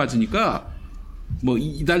몰매로 맞으니까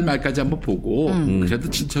이달 말까지 한번 보고 그래도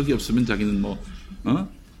친척이 없으면 자기는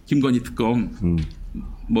김건희 특검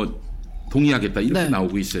동의하겠다 이렇게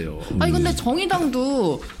나오고 있어요. 아니 근데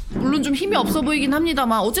정의당도 물론 좀 힘이 없어 보이긴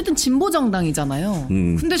합니다만 어쨌든 진보 정당이잖아요.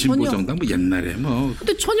 근데 진보 정당 옛날에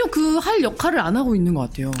근데 전혀 그 할 역할을 안 하고 있는 것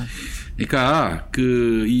같아요. 그러니까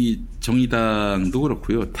이 정의당도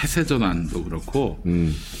그렇고요, 태세전환도 그렇고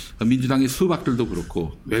민주당의 수박들도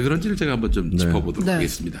그렇고 왜 그런지를 제가 한번 좀 짚어보도록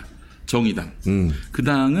하겠습니다. 정의당 그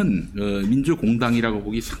당은 민주공당이라고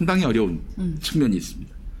보기 상당히 어려운 측면이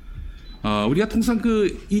있습니다. 우리가 통상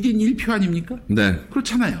그 1인 1표 아닙니까? 네.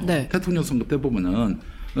 그렇잖아요. 대통령 선거 때 보면은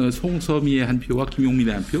송서미의 한 표와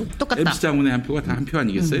김용민의 한 표, 똑같다. MC 장훈의 한 표가 다 한 표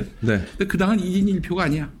아니겠어요? 네. 근데 그 당은 1인 1표가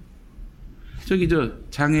아니야. 저기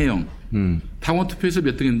장혜영 당원 투표에서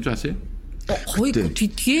몇 등 했는 줄 아세요? 거의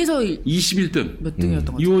뒤에서 21등. 몇 등이었던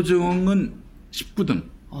것 같아요. 이호정은 19등.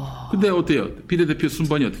 근데 어때요? 비례대표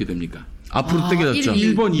순번이 어떻게 됩니까? 앞으로 땡겨졌죠.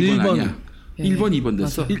 1번, 2번 아니야. 1번, 2번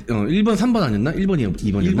됐어. 1번, 3번 아니었나? 1번, 2번이었나?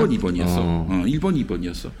 1번, 2번이었어. 1번,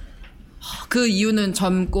 2번이었어. 그 이유는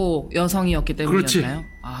젊고 여성이었기 때문이었나요? 그렇지.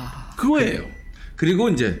 그거예요. 그리고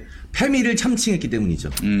이제 페미를 참칭했기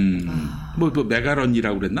때문이죠.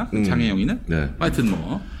 메가런이라고 그랬나? 장혜영이는? 네. 하여튼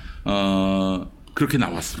그렇게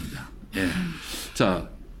나왔습니다. 자,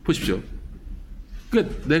 보십시오.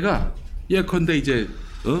 그러니까 내가 예컨대 이제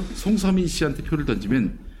송서민 씨한테 표를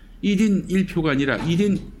던지면 1인 1표가 아니라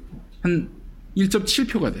 1인 한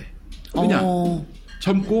 1.7표가 돼. 왜냐?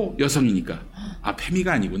 젊고 여성이니까.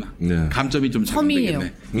 페미가 아니구나. 네. 감점이 좀 서민이에요.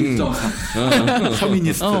 작용되겠네. 1.3.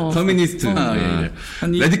 서미니스트. 서미니스트.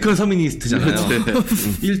 레디컬 서미니스트잖아요.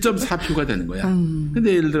 1.4표가 되는 거야.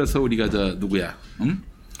 근데 예를 들어서 우리가 누구야?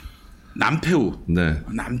 남태우. 네.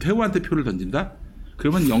 남태우한테 표를 던진다?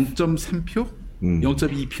 그러면 0.3표?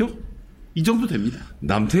 0.2표? 이 정도 됩니다.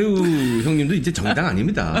 남태우 형님도 이제 정의당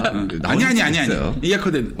아닙니다. 아니.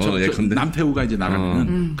 예컨대 남태우가 이제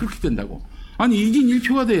나가면 그렇게 된다고. 아니 2진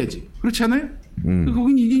 1표가 돼야지. 그렇지 않아요?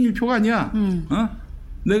 거긴 2진 1표가 아니야.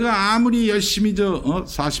 내가 아무리 열심히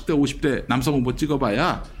 40대 50대 남성 후보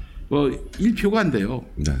찍어봐야 1표가 안 돼요.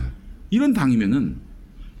 네. 이런 당이면은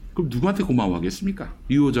그럼 누구한테 고마워하겠습니까?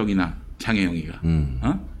 유호정이나 장혜영이가.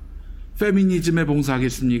 페미니즘에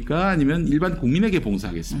봉사하겠습니까? 아니면 일반 국민에게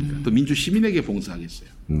봉사하겠습니까? 또 민주 시민에게 봉사하겠어요.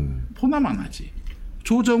 포나만 하지.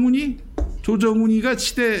 조정훈이가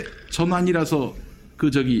시대 전환이라서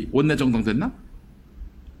원내 정당 됐나?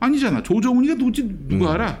 아니잖아. 조정훈이가 누구지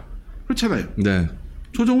누가 알아? 그렇잖아요. 네.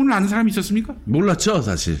 조정훈을 아는 사람이 있었습니까? 몰랐죠,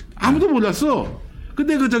 사실. 아무도 몰랐어.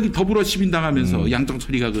 근데 더불어 시민당 하면서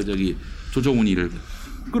양정철이가 조정훈이를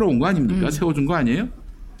끌어온 거 아닙니까? 세워준 거 아니에요?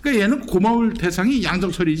 그러니까 얘는 고마울 대상이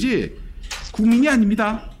양정철이지 국민이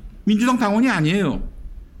아닙니다. 민주당 당원이 아니에요.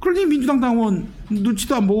 그러니 민주당 당원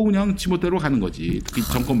눈치도 안 보고 그냥 지멋대로 가는 거지. 특히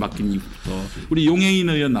정권 바뀐 이후부터. 우리 용해인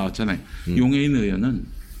의원 나왔잖아요. 용해인 의원은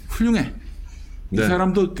훌륭해. 네. 이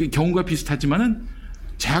사람도 경우가 비슷하지만은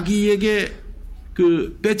자기에게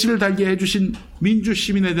배지를 달게 해주신 민주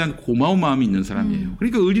시민에 대한 고마운 마음이 있는 사람이에요.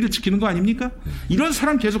 그러니까 의리를 지키는 거 아닙니까? 이런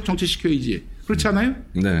사람 계속 정치시켜야지. 그렇지 않아요?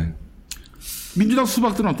 네. 민주당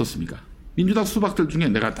수박들은 어떻습니까? 민주당 수박들 중에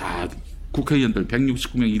내가 다 국회의원들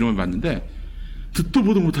 169명 이름을 봤는데 듣도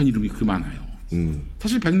보도 못한 이름이 그렇게 많아요.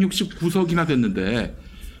 사실 169석이나 됐는데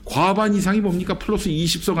과반 이상이 뭡니까? 플러스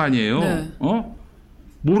 20석 아니에요. 네.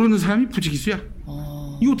 모르는 사람이 부지기수야.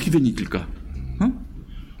 이거 어떻게 된 일일까?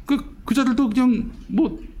 그자들도 그냥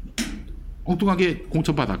엉뚱하게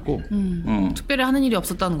공천받았고 특별히 하는 일이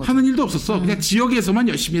없었다는 거죠. 하는 일도 없었어. 그냥 지역에서만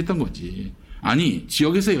열심히 했던 거지. 아니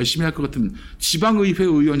지역에서 열심히 할 것 같으면 지방의회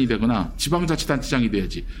의원이 되거나 지방자치단체장이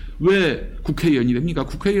돼야지. 왜 국회의원이 됩니까?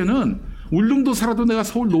 국회의원은 울릉도 살아도 내가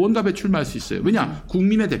서울 노원갑에 출마할 수 있어요. 왜냐?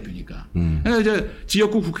 국민의 대표니까. 그러니까 이제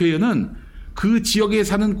지역구 국회의원은 그 지역에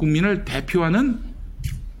사는 국민을 대표하는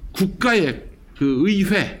국가의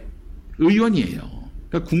의회 의원이에요.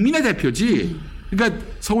 그러니까 국민의 대표지. 그러니까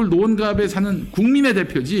서울 노원갑에 사는 국민의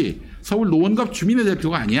대표지 서울 노원갑 주민의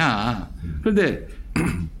대표가 아니야. 그런데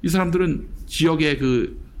이 사람들은 지역의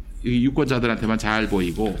유권자들한테만 잘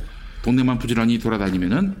보이고 동네만 부지런히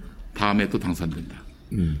돌아다니면은 다음에 또 당선된다.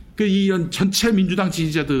 이런 전체 민주당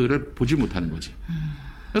지지자들을 보지 못하는 거지.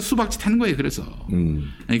 수박짓 하는 거예요. 그래서.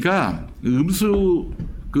 그러니까 음수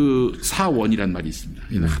사원이란 말이 있습니다.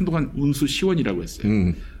 한동안 음수 시원이라고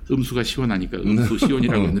했어요. 음수가 시원하니까 음수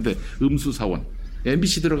시원이라고 했는데 음수 사원.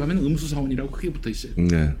 MBC 들어가면 음수 사원이라고 크게 붙어 있어요.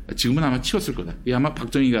 네. 지금은 아마 치웠을 거다. 이게 아마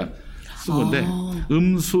박정희가 쓴 건데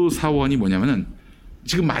음수 사원이 뭐냐면은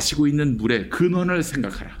지금 마시고 있는 물의 근원을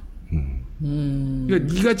생각하라.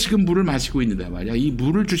 그러니까 네가 지금 물을 마시고 있는데 말이야. 이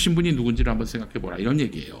물을 주신 분이 누군지를 한번 생각해보라. 이런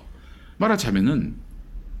얘기예요. 말하자면은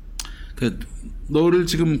너를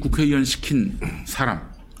지금 국회의원 시킨 사람이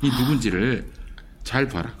누군지를 잘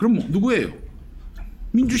봐라. 그럼 누구예요?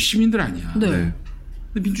 민주 시민들 아니야. 네.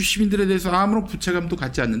 민주 시민들에 대해서 아무런 부채감도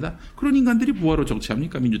갖지 않는다. 그런 인간들이 뭐하러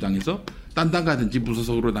정치합니까? 민주당에서 딴 당 가든지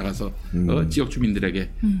무소속으로 나가서 지역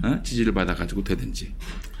주민들에게 지지를 받아가지고 되든지.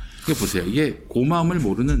 그러니까 보세요. 이게 고마움을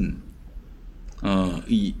모르는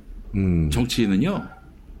이 정치인은요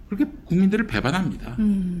그렇게 국민들을 배반합니다.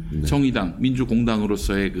 네. 정의당,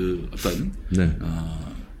 민주공당으로서의 어떤 네.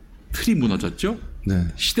 틀이 무너졌죠. 네.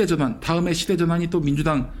 시대전환, 다음에 시대전환이 또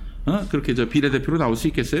민주당 그렇게 비례대표로 나올 수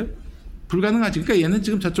있겠어요? 불가능하지. 그러니까 얘는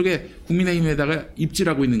지금 저쪽에 국민의힘에다가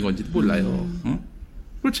입질하고 있는 건지도 몰라요.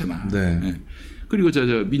 그렇잖아. 네. 네. 그리고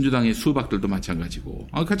민주당의 수박들도 마찬가지고.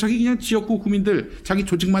 자기 그냥 지역구 국민들 자기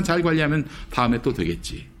조직만 잘 관리하면 다음에 또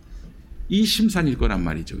되겠지. 이 심산일 거란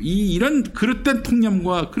말이죠. 이런 그릇된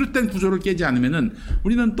통념과 그릇된 구조를 깨지 않으면은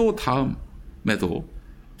우리는 또 다음에도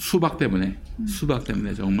수박 때문에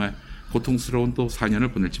정말 고통스러운 또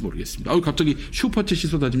 4년을 보낼지 모르겠습니다. 갑자기 슈퍼챗이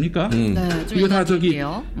쏟아집니까? 네, 이거 다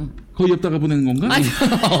거의 없다가 보내는 건가?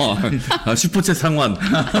 슈퍼챗 상환.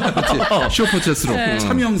 슈퍼챗으로. 네.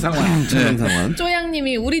 참여형 상환. 참여형 상환.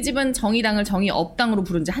 쪼양님이 우리 집은 정의당을 정의업당으로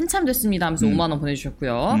부른 지 한참 됐습니다 하면서 5만 원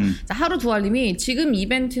보내주셨고요. 자, 하루두알님이 지금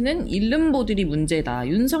이벤트는 일름보들이 문제다.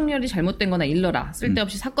 윤석열이 잘못된 거나 일러라.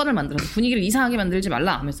 쓸데없이 사건을 만들어서 분위기를 이상하게 만들지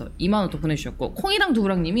말라 하면서 2만 원 또 보내주셨고, 콩이랑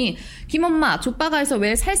두부랑님이 김엄마 족바가에서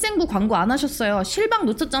왜 살생부 광고 안 하셨어요? 실방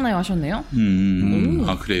놓쳤잖아요 하셨네요.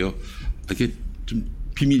 그래요? 이렇게 좀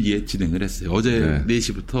비밀리에 진행을 했어요. 어제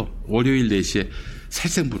 4시부터 월요일 4시에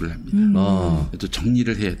살생부를 합니다. 또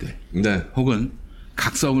정리를 해야 돼. 네. 혹은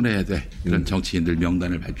각성을 해야 돼. 그런 정치인들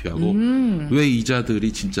명단을 발표하고 왜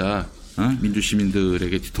이자들이 진짜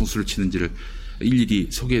민주시민들에게 뒤통수를 치는지를 일일이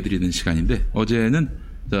소개해드리는 시간인데, 어제는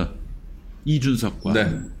이준석과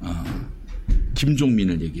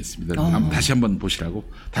김종민을 얘기했습니다. 다시 한번 보시라고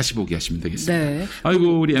다시 보기 하시면 되겠습니다. 네.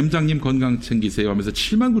 아이고 우리 M장님 건강 챙기세요 하면서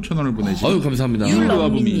 79,000원을 보내주시고 아유 감사합니다.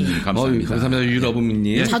 유러브민님 감사합니다. 감사합니다.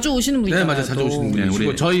 유러브민님. 네. 자주 오시는 분이잖아요. 네 맞아요. 자주 오시는 분이시고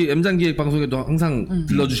우리 저희 M장기획 방송에도 항상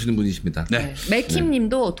들러주시는 분이십니다. 네.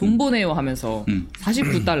 맥킴님도 돈 보내요 하면서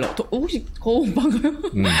 49달러. 혹시 거오빠가요?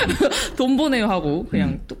 돈 보내요 하고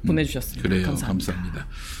그냥 또 보내주셨습니다. 그래요. 감사합니다.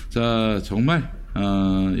 자 정말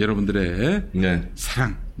여러분들의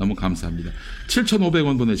사랑 너무 감사합니다.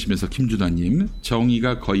 7,500원 보내시면서 김준환님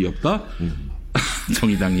정의가 거의 없다.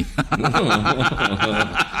 정의당이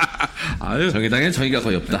아유. 정의당에 정의가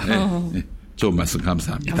거의 없다. 네. 좋은 말씀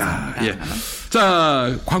감사합니다. 예.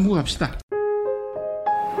 자 광고 갑시다.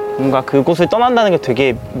 뭔가 그곳을 떠난다는 게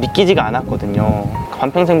되게 믿기지가 않았거든요.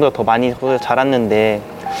 반평생보다 더 많이 자랐는데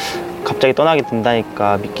갑자기 떠나게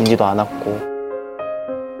된다니까 믿기지도 않았고.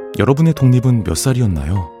 여러분의 독립은 몇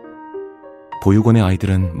살이었나요? 보육원의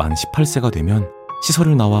아이들은 만 18세가 되면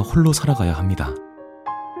시설을 나와 홀로 살아가야 합니다.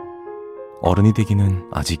 어른이 되기는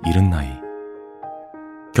아직 이른 나이.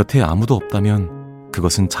 곁에 아무도 없다면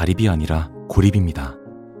그것은 자립이 아니라 고립입니다.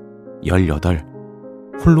 18.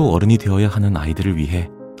 홀로 어른이 되어야 하는 아이들을 위해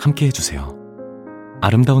함께 해주세요.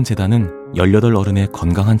 아름다운 재단은 18 어른의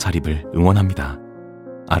건강한 자립을 응원합니다.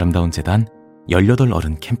 아름다운 재단 18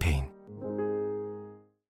 어른 캠페인.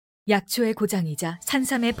 약초의 고장이자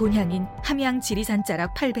산삼의 본향인 함양 지리산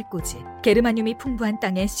자락 800고지, 게르마늄이 풍부한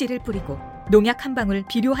땅에 씨를 뿌리고 농약 한 방울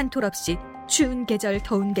비료 한 톨 없이 추운 계절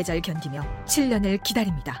더운 계절 견디며 7년을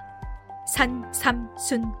기다립니다. 산, 삼,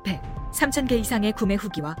 순, 백 3,000개 이상의 구매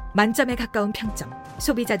후기와 만점에 가까운 평점,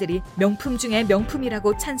 소비자들이 명품 중에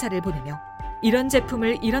명품이라고 찬사를 보내며 이런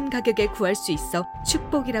제품을 이런 가격에 구할 수 있어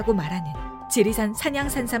축복이라고 말하는 지리산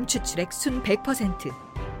산양산삼 추출액 순 100%,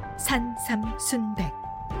 산, 삼, 순, 백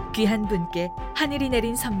귀한 분께 하늘이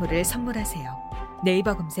내린 선물을 선물하세요.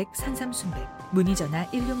 네이버 검색 산삼순백, 문의전화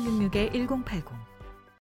 1666-1080.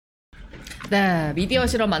 네, 미디어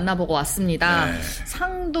실험 만나보고 왔습니다. 네.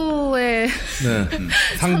 상도의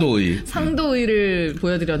상도의를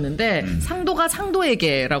보여드렸는데 상도가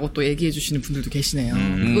상도에게라고 또 얘기해 주시는 분들도 계시네요.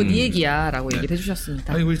 그거 네 얘기야라고 얘기를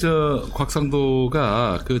해주셨습니다. 아니 우리 저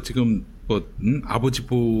곽상도가 그 지금 뭐 아버지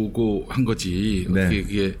보고 한 거지 어떻게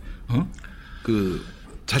그게 그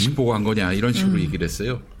자식 보고 한 거냐 이런 식으로 얘기를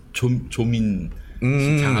했어요. 조민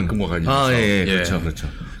장학금과 관련해서. 예, 그렇죠.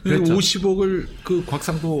 그리고 50억을 그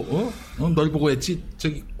곽상도 널 보고 했지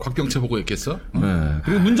저기 곽경채 보고 했겠어?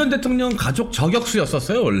 그리고 문 전 대통령 가족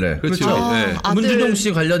저격수였었어요 원래. 그렇죠. 문준용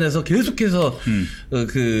씨 관련해서 계속해서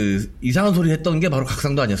그 이상한 소리 했던 게 바로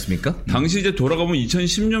곽상도 아니었습니까? 당시 이제 돌아가면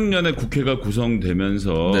 2016년에 국회가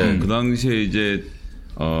구성되면서 그 당시에 이제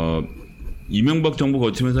이명박 정부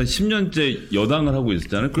거치면서 한 10년째 여당을 하고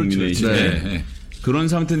있었잖아요. 국민의힘에. 그런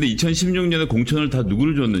상태인데 2016년에 공천을 다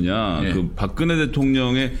누구를 줬느냐. 그 박근혜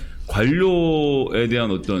대통령의 관료에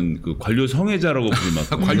대한 어떤 그 관료 성애자라고 부르면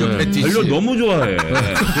관료 패티시. 관료 너무 좋아해.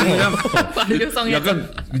 그냥 관료 성애자.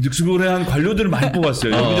 약간 늑수거래한 관료들을 많이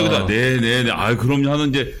뽑았어요. 여기저기다 네네네. 아 그럼요 하는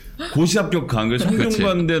이제 고시 합격한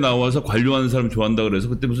성균관대 나와서 관료하는 사람 좋아한다 그래서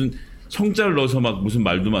그때 무슨 성자를 넣어서 막 무슨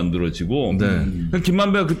말도 만들어지고.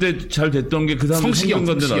 김만배가 그때 잘 됐던 게 그 다음에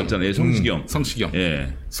성균관대 나왔잖아요. 성시경.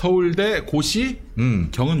 예. 서울대 고시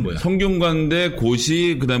경은 뭐야? 성균관대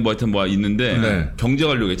고시 그다음에 뭐 하여튼 뭐 있는데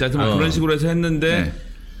경제관료겠죠. 하여튼 뭐 그런 식으로 해서 했는데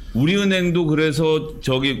우리은행도 그래서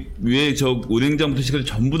저기 위에 저 은행장부터 시작해서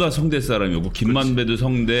전부 다 성대 사람이었고 김만배도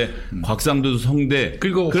성대, 곽상도도 성대.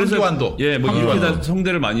 그리고 황교안도. 예, 뭐 이렇게 다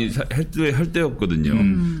성대를 많이 할 때였거든요.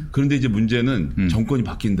 그런데 이제 문제는 정권이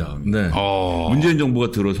바뀐 다음에 문재인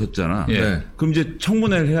정부가 들어섰잖아. 그럼 이제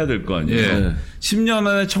청문회를 해야 될 거 아니에요. 10년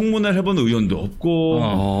안에 청문회를 해본 의원도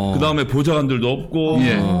없고 그 다음에 보좌관들도 없고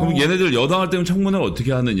그럼 얘네들 여당할 때는 청문회를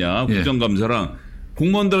어떻게 하느냐. 국정감사랑.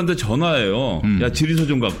 공무원들한테 전화해요. 야 질의서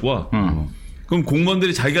좀 갖고 와. 그럼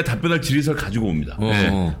공무원들이 자기가 답변할 질의서를 가지고 옵니다.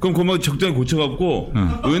 그럼 공무원 적당히 고쳐갖고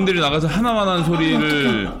의원들이 나가서 하나만한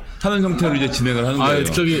소리를 하는 형태로 이제 진행을 하는 거예요.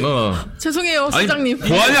 죄송해요, 사장님.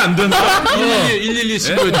 보완이 안 된다. 112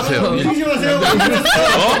 신고해주세요.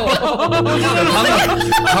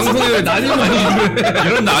 방송에 왜 난입을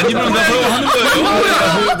이런 난입을 나서 하는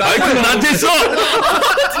거예요. 마이크는 나한테 있어.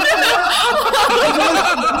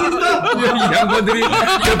 이 양반들이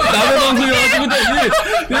남의 방송에 와가지고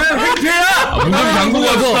행패야! 무슨 광고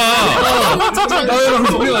같다. 남의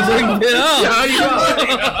방송에 와서 행패야! 야, 이거.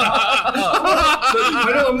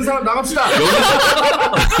 관련 없는 사람 나갑시다.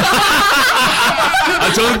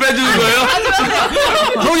 아, 저는 빼주는 거예요?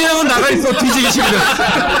 형이랑은 나가 있어, 뒤지기 싫으면.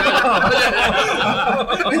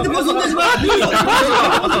 핸드폰 손대지 마!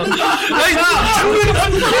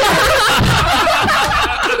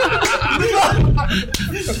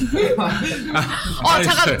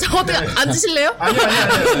 잠깐, 저 어떻게 앉으실래요?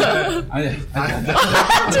 아니.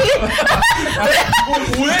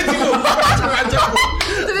 뭐해, 지금? 앉아.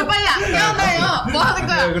 근데 빨리 안 깨어나요. 뭐 하는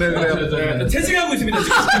거야? 그래. 채징하고 있습니다,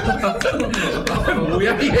 지금.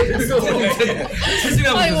 뭐야, 이게.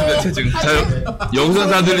 채징하고 있습니다, 채징. 자, 여기서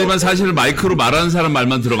다 들리지만 사실 마이크로 말하는 사람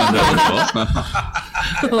말만 들어간다는 거.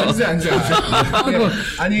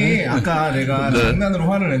 아니, 아까 내가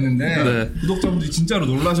장난으로 화를 냈는데, 구독자분들이 진짜로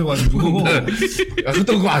놀라셔가지고. 야,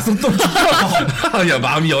 또 그거 야,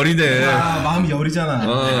 마음이 여리네. 마음이 여리잖아.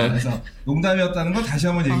 그래서 농담이었다는 걸 다시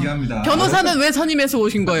한번 얘기합니다. 변호사는 왜 선임해서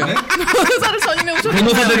오신 거예요? 네? 변호사를 선임해 오셨어요.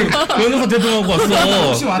 변호사 대동하고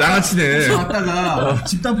왔어. 양아치네. 혹시 왔다가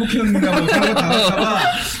집단 폭행인가 뭐 그런 거 당할까봐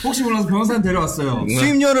혹시 몰라서 변호사는 데려왔어요.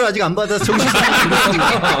 수임료를 아직 안 받아서 정신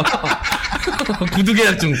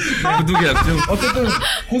구두계약증. 어쨌든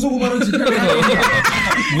고소고발은 집행해서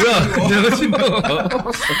뭐야? 내가 지금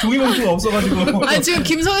종이봉투가 없어가지고. 아니 지금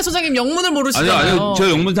김성회 소장님 영문을 모르시잖아요. 아니요. 저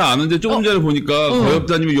영문 다 아는데 조금 전에 보니까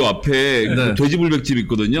거엽다님이 요 앞에 그 돼지불백집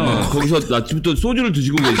있거든요. 거기서 아침부터 소주를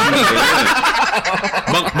드시고 계시는데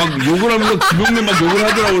막 욕을 하면서 김용래 막 욕을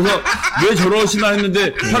하더라고. 그래서 왜 저러시나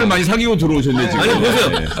했는데 살을 많이 사귀고 들어오셨네 지금. 아니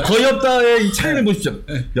보세요. 거엽다의 이 차이를 보십시오.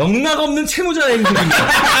 영락 없는 채무자의 행동입니다.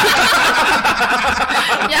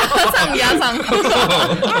 야상.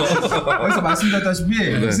 거기서 말씀드렸다시피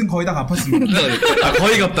빚은 거의 다 갚았습니다.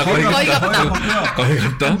 거의 갚다. 거의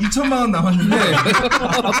갚다. 2천만 원 남았는데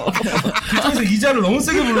그래서 이자를 너무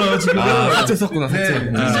세게 불러요 지금. 사채 썼구나.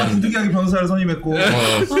 사채. 이자 부득이하게 변호사를 선임했고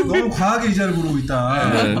너무 과하게 이자를 부르고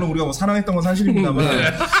있다. 물론 우리가 뭐 사랑했던 건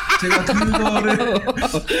사실입니다만 제가 그거를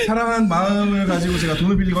사랑한 마음을 가지고 제가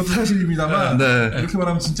돈을 빌린 것도 사실입니다만 이렇게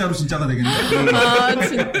말하면 진짜가 되겠네요.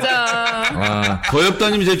 진짜.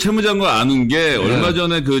 거엽다님이 제 채무자인 걸 아는 게 얼마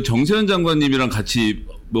전에 그 정세현 장관님이랑 같이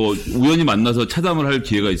뭐 우연히 만나서 차담을 할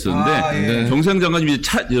기회가 있었는데 정세현 장관님이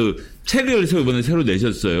책을 이번에 새로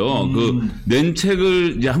내셨어요. 그 낸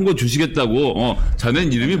책을 이제 한 권 주시겠다고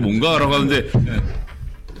자넨 이름이 뭔가라고 하는데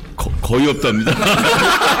거의 없답니다.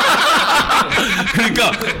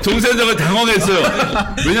 그러니까 정세현 장관이 당황했어요.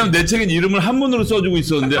 왜냐면 내 책엔 이름을 한문으로 써주고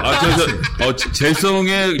있었는데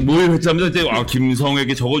재성의 모의 회차입니다.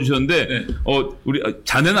 김성회에게 적어주셨는데 우리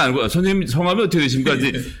자네는 알고 선생님 성함이 어떻게 되십니까?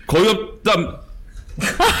 거의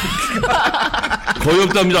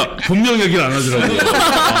없답니다. 본명 얘기를 안 하더라고요.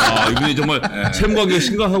 이분이 정말 채무관계가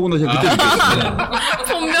심각하구나 제가 그때 느꼈습니다.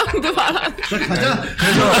 본명도 말안 가자.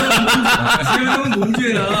 지금은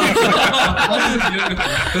농주야.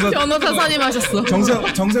 변호사 선임하셨어.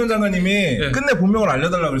 정세현 장관님이 끝내 본명을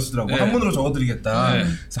알려달라고 그러시더라고요. 한문으로 적어드리겠다.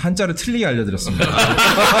 그래서 한자를 틀리게 알려드렸습니다.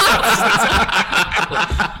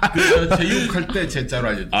 제육할 때 제자로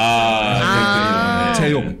알려드렸어요.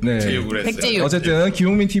 제육. 네. 제육을 했어요. 백제육. 어쨌든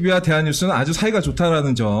김용민 TV와 대한뉴스는 아주 사이가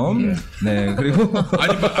좋다라는 점. 네. 그리고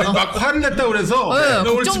아니 막 화를 냈다 그래서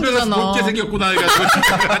너 오늘 집에 가서 볼게 생겼구나 해가지고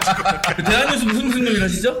대한뉴스 무슨 요일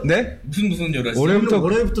하시죠? 네? 무슨 요일 하시죠?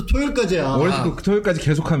 월요일부터 토요일까지야. 월요일부터 토요일까지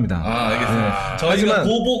계속합니다. 알겠습니다. 저희가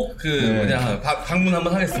보복 방문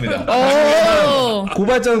한번 하겠습니다.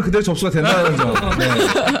 고발장은 그대로 접수가 된다는 점. 네.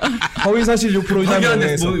 허위사실 유포로 인한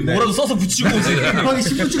명예훼손. 뭐라도 써서 붙이고 오지. 하기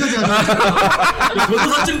 10분째까지 하자.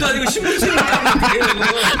 변호사증도 아니고 신분증도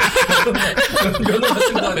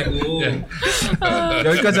아니고.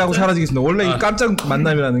 여기까지 하고 사라지겠습니다. 원래 이 깜짝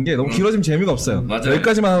만남이라는 게 너무 길어지면 재미가 없어요. 맞아요.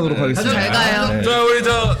 여기까지만 하도록 하겠습니다. 잘 가요. 네. 자 우리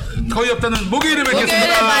거의 없다는 목요일에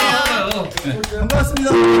뵙겠습니다.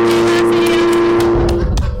 반갑습니다.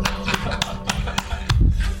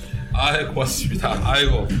 고맙습니다.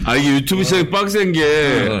 아이고. 이게 유튜브 시작이 빡센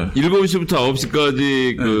게 7시부터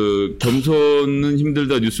 9시까지 그 겸손은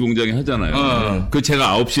힘들다 뉴스공장이 하잖아요. 그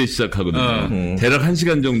제가 9시에 시작하거든요. 대략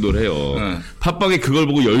 1시간 정도를 해요. 팟빵에 그걸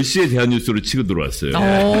보고 10시에 대한뉴스로 치고 들어왔어요.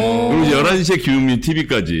 그리고 이제 11시에 김용민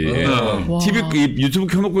TV까지. TV 유튜브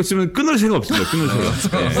켜놓고 있으면 끊을 새가 없습니다. 끊을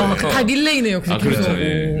새가. 다 릴레이네요. 그렇죠.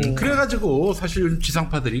 그래가지고 사실 요즘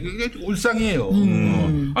지상파들이 이게 울상이에요.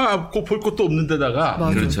 볼 것도 없는 데다가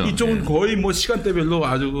그렇죠. 이쪽은 거의 뭐 시간대별로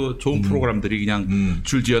아주 그 좋은 프로그램들이 그냥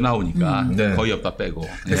줄지어 나오니까 거의 없다 빼고.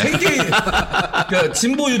 생계 그러니까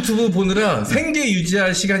진보 유튜브 보느라 생계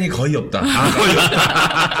유지할 시간이 거의 없다. 거의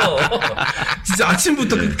없다. 진짜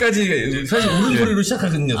아침부터 끝까지 사실 울음소리로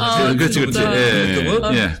시작하거든요. 그렇지.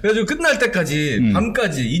 그래가지고 끝날 때까지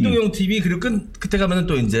밤까지 이동영 TV 그리고 그때 가면은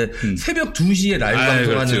또 이제 새벽 2시에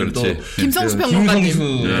라이브 방송하는 또 김성수 평론가님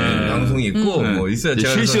방송이 있고 뭐 있어요.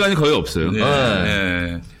 쉴 시간이 거의 없어요.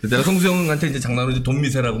 내가 성수 형한테 이제 장난으로 이제 돈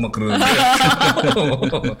미세라고 막 그러는데.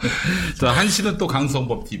 자, 한시는 또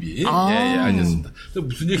강성법 TV. 알겠습니다. 또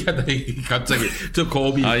무슨 얘기 하다 갑자기 저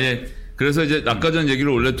겁이. 그래서 이제 아까 전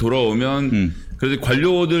얘기를 원래 돌아오면 그래서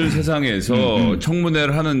관료들 세상에서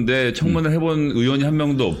청문회를 하는데 청문회를 해본 의원이 한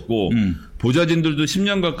명도 없고 보좌진들도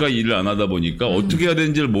 10년 가까이 일을 안 하다 보니까 어떻게 해야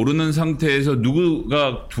되는지를 모르는 상태에서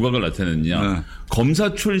누구가 두각을 나타냈냐.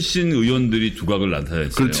 검사 출신 의원들이 두각을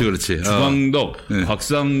나타냈어요. 그렇지. 주광덕,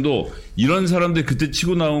 곽상도 이런 사람들이 그때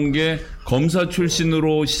치고 나온 게 검사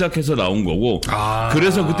출신으로 시작해서 나온 거고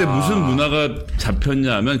그래서 그때 무슨 문화가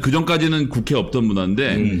잡혔냐 하면 그전까지는 국회에 없던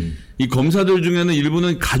문화인데 이 검사들 중에는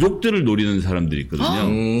일부는 가족들을 노리는 사람들이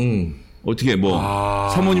있거든요. 어떻게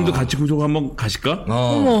사모님도 같이 구속 한번 가실까?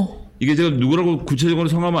 어머. 이게 제가 누구라고 구체적으로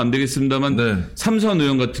성하면 안 되겠습니다만 삼선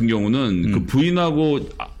의원 같은 경우는 그 부인하고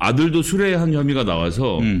아들도 술래한 혐의가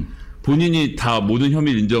나와서 본인이 다 모든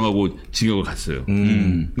혐의를 인정하고 징역을 갔어요.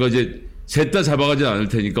 그러니까 이제 셋 다 잡아가지 않을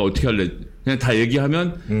테니까 어떻게 할래? 그냥 다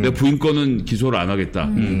얘기하면 내 부인 거는 기소를 안 하겠다.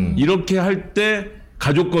 이렇게 할 때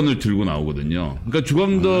가족권을 들고 나오거든요. 그러니까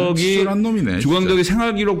주광덕이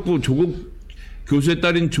생활기록부 조국 교수의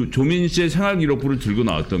딸인 조민 씨의 생활기록부를 들고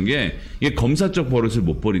나왔던 게 이게 검사적 버릇을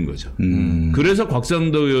못 버린 거죠. 그래서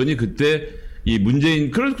곽상도 의원이 그때 이 문재인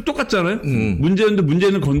그래서 똑같잖아요.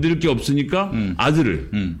 문재인은 건드릴 게 없으니까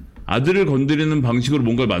아들을 건드리는 방식으로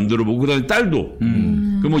뭔가를 만들어보고 그다음에 딸도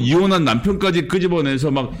그 이혼한 남편까지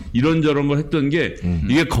끄집어내서 막 이런저런 걸 했던 게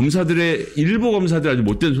이게 일부 검사들의 아주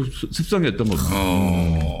못된 습성이었던 겁니다.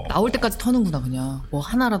 나올 때까지 터는구나 그냥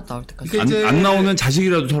하나라도 나올 때까지. 안 나오면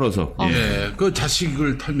자식이라도 털어서. 그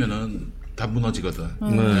자식을 털면은 다 무너지거든.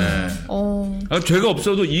 죄가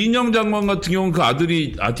없어도 이인영 장관 같은 경우는 그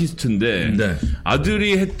아들이 아티스트인데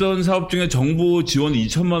아들이 했던 사업 중에 정부 지원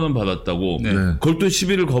 2천만 원 받았다고 그걸 또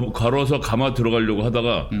시비를 걸어서 감아 들어가려고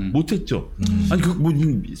하다가 못했죠. 아니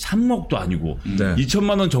 3억도 아니고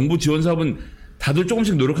 2천만 원 정부 지원 사업은 다들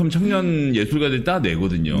조금씩 노력하면 청년 예술가들이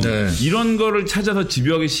따내거든요. 이런 거를 찾아서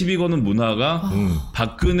집요하게 시비 거는 문화가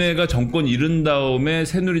박근혜가 정권 잃은 다음에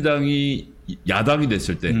새누리당이 야당이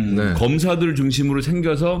됐을 때 검사들 중심으로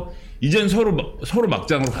생겨서 이젠 서로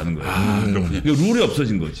막장으로 가는 거예요. 그렇군요. 룰이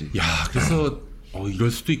없어진 거지. 그래서 이럴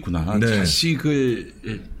수도 있구나. 자식을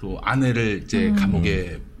또 아내를 이제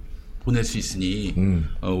감옥에 보낼 수 있으니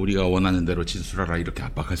우리가 원하는 대로 진술하라 이렇게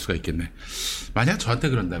압박할 수가 있겠네. 만약 저한테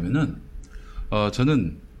그런다면은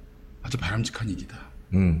저는 아주 바람직한 일이다.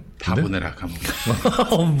 다 보내라 감옥에.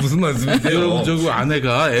 무슨 말씀이세요? 여러분 저거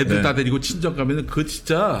아내가 애들 다 데리고 친정 가면은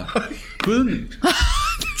그건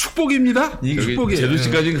축복입니다. 이게 축복이에요. 제도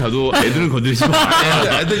씨까지 가도 애들은 건드리지 마.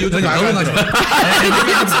 애들 요즘 말을 하지 마.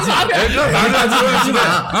 애들 말을 안 들어야지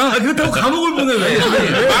마. 그렇다고 감옥을 보내 왜?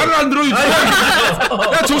 말을 안 들어.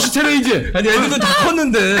 야 정신 차려 이제. 아니 애들도 다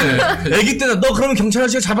컸는데 애기 때는 너 그러면 경찰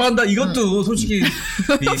아저씨가 잡아간다. 이것도 솔직히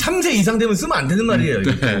 3세 이상 되면 쓰면 안 되는 말이에요.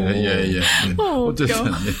 어쨌든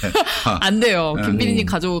안 돼요. 김비리님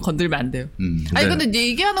가족을 건들면 안 돼요. 아니 근데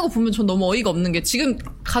얘기하는 거 보면 전 너무 어이가 없는 게 지금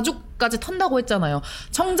가족까지 턴다고 했잖아요.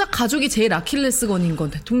 정작 가족이 제일 아킬레스건인 건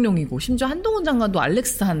대통령이고 심지어 한동훈 장관도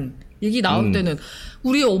알렉스한 얘기 나올 때는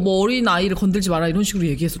우리 어린 아이를 건들지 마라 이런 식으로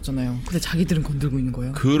얘기했었잖아요. 근데 자기들은 건들고 있는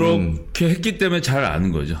거예요. 그렇게 했기 때문에 잘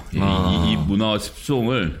아는 거죠. 이 문화와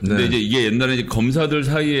습성을. 근데 이제 이게 옛날에 이제 검사들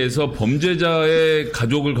사이에서 범죄자의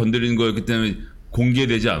가족을 건드리는 거였기 때문에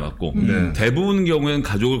공개되지 않았고 대부분 경우에는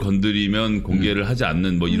가족을 건드리면 공개를 하지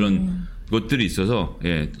않는 이런 것들이 있어서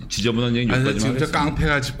지저분한 얘기 여기까지만 진짜 하겠습니다.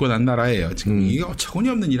 깡패가 집권한 나라예요. 지금 이게 어처구니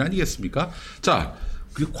없는 일 아니겠습니까? 자,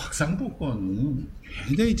 그리고 곽상도 건은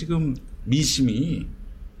굉장히 지금 민심이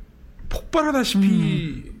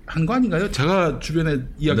폭발하다시피 한 거 아닌가요? 제가 주변에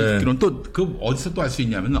이야기 듣기로는 또 그 어디서 또 알 수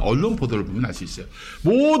있냐면 언론 보도를 보면 알 수 있어요.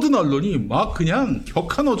 모든 언론이 막 그냥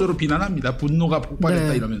격한 어조로 비난합니다. 분노가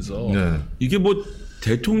폭발했다 이러면서. 이게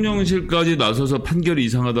대통령실까지 나서서 판결이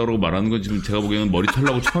이상하다고 말하는 건 지금 제가 보기에는 머리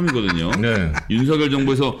털라고 처음이거든요. 윤석열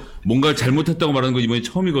정부에서 뭔가 잘못했다고 말하는 건 이번이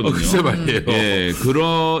처음이거든요. 글쎄 말이에요.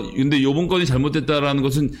 근데 이번 건이 잘못됐다라는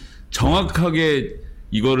것은 정확하게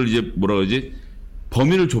이거를 이제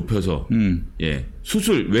범위를 좁혀서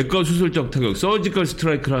외과 수술적 타격, 서지컬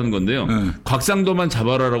스트라이크라는 건데요. 곽상도만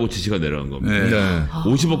잡아라라고 지시가 내려간 겁니다.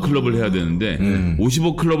 50억 클럽을 해야 되는데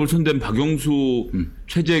 50억 클럽을 손댄 박용수,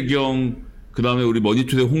 최재경 그다음에 우리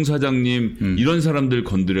머니투데이 홍 사장님 이런 사람들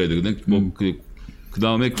건드려야 되거든.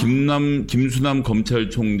 그다음에 김수남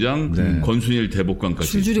검찰총장, 권순일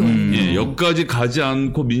대법관까지. 여기까지 가지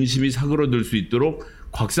않고 민심이 사그러들 수 있도록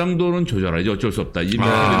곽상도는 조절하지 어쩔 수 없다. 이렇게 된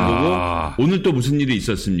거고 오늘 또 무슨 일이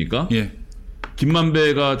있었습니까?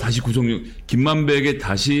 김만배가 김만배에게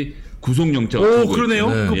다시 구속영장.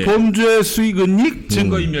 그러네요. 범죄 수익은닉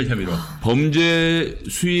증거인멸 혐의로. 범죄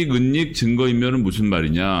수익은닉 증거인멸은 무슨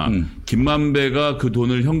말이냐. 김만배가 그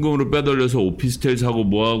돈을 현금으로 빼돌려서 오피스텔 사고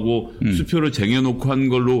뭐하고 수표를 쟁여놓고 한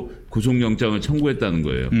걸로 구속영장을 청구했다는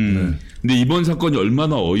거예요. 근데 이번 사건이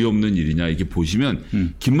얼마나 어이없는 일이냐 이렇게 보시면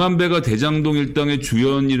김만배가 대장동 일당의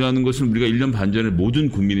주연이라는 것을 우리가 1년 반 전에 모든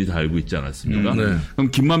국민이 다 알고 있지 않았습니까?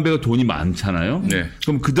 그럼 김만배가 돈이 많잖아요.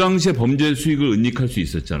 그럼 그 당시에 범죄 수익을 은닉할 수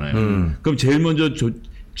있었잖아요. 그럼 제일 먼저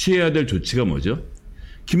취해야 될 조치가 뭐죠?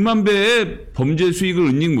 김만배의 범죄 수익을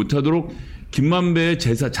은닉 못하도록 김만배의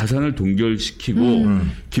자산을 동결시키고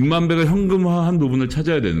김만배가 현금화한 부분을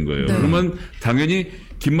찾아야 되는 거예요. 그러면 당연히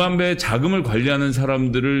김만배의 자금을 관리하는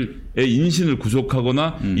사람들의 인신을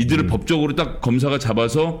구속하거나 이들을 법적으로 딱 검사가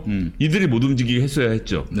잡아서 이들이 못 움직이게 했어야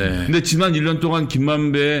했죠. 근데 지난 1년 동안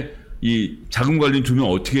김만배의 이 자금 관리는 두 명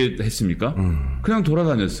어떻게 했습니까? 그냥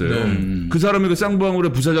돌아다녔어요. 그 사람이 그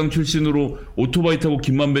쌍방울의 부사장 출신으로 오토바이 타고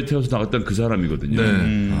김만배 태워서 나갔던 그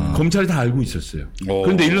사람이거든요. 검찰이 다 알고 있었어요.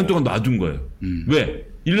 그런데 1년 동안 놔둔 거예요. 왜?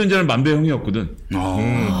 1년 전에 만배 형이었거든.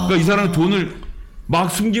 그러니까 이 사람은 돈을 막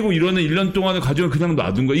숨기고 이러는 1년 동안의 과정을 그냥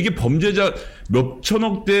놔둔 거야. 이게 범죄자 몇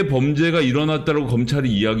천억 대의 범죄가 일어났다고 검찰이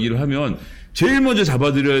이야기를 하면 제일 먼저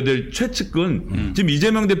잡아들여야 될 최측근. 지금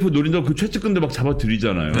이재명 대표 노린다고 그 최측근들 막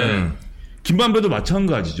잡아들이잖아요. 김만배도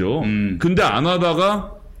마찬가지죠. 근데 안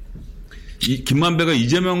하다가 김만배가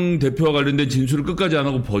이재명 대표와 관련된 진술을 끝까지 안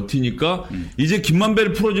하고 버티니까 이제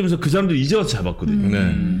김만배를 풀어주면서 그 사람들 이제 와서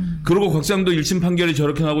잡았거든요. 그리고 곽상도 1심 판결이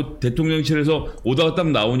저렇게 나고 대통령실에서 오다가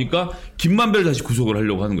딱 나오니까 김만배를 다시 구속을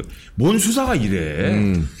하려고 하는 거예요. 뭔 수사가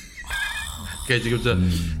이래. 지금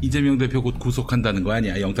이재명 대표 곧 구속한다는 거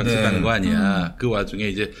아니야? 영장 쓰다는 거 아니야? 그 와중에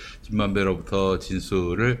이제 김만배로부터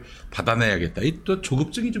진술을 받아내야겠다. 이 또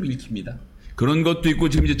조급증이 좀 읽힙니다. 그런 것도 있고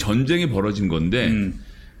지금 이제 전쟁이 벌어진 건데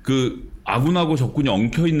그 아군하고 적군이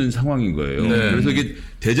엉켜 있는 상황인 거예요. 그래서 이게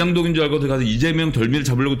대장동인 줄 알고 가서 이재명 덜미를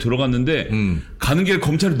잡으려고 들어갔는데 가는 길에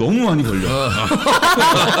검찰이 너무 많이 걸려.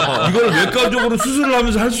 이걸 외과적으로 수술을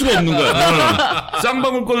하면서 할 수가 없는 거야.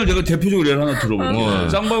 쌍방울건을 제가 대표적으로 예를 하나 들어볼게요.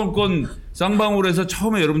 쌍방울에서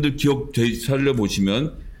처음에 여러분들 기억 되살려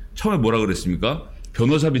보시면 처음에 뭐라 그랬습니까?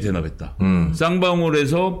 변호사비 대납했다.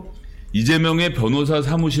 쌍방울에서 이재명의 변호사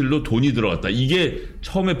사무실로 돈이 들어갔다. 이게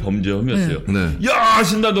처음에 범죄 혐의였어요. 야,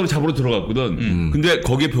 신나도록 잡으러 들어갔거든. 근데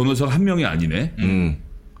거기에 변호사가 한 명이 아니네.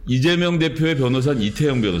 이재명 대표의 변호사는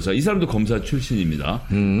이태영 변호사. 이 사람도 검사 출신입니다.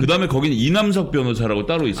 그 다음에 거기는 이남석 변호사라고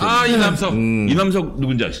따로 있어요. 이남석. 이남석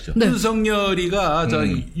누군지 아시죠? 윤석열이가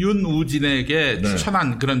윤우진에게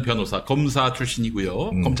추천한 그런 변호사, 검사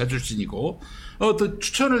출신이고요. 검찰 출신이고, 또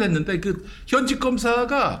추천을 했는데 그 현직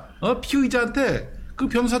검사가 피의자한테 그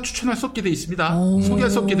변호사 추천할 수 없게 돼 있습니다. 소개할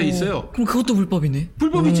수 없게 돼 있어요. 그럼 그것도 불법이네.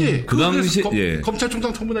 불법이지. 그 당시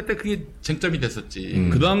검찰총장 청문회 때 그게 쟁점이 됐었지.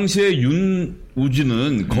 그 당시에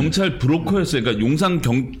윤우진은 검찰 브로커였어요. 그러니까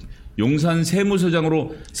용산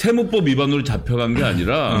세무서장으로 세무법 위반으로 잡혀간 게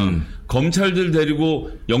아니라 검찰들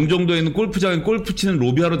데리고 영종도에 있는 골프장에 골프 치는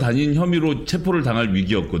로비하러 다닌 혐의로 체포를 당할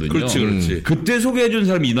위기였거든요. 그렇지. 그때 소개해준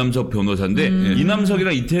사람이 이남석 변호사인데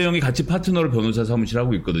이남석이랑 이태영이 같이 파트너로 변호사 사무실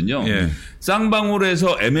하고 있거든요.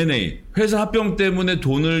 쌍방울에서 M&A 회사 합병 때문에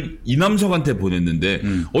돈을 이남석한테 보냈는데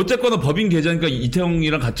어쨌거나 법인 계좌니까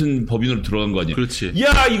이태영이랑 같은 법인으로 들어간 거 아니에요. 그렇지.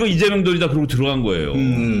 야, 이거 이재명 돈이다 그러고 들어간 거예요.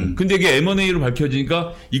 근데 이게 M&A로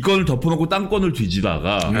밝혀지니까 이 건을 덮어놓고 딴 건을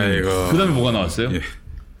뒤지다가 그다음에 뭐가 나왔어요?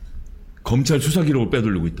 검찰 수사 기록을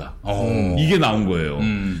빼돌리고 있다. 이게 나온 거예요.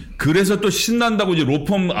 그래서 또 신난다고 이제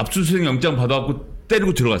로펌 압수수색 영장 받아갖고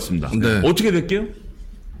때리고 들어갔습니다. 어떻게 됐게요?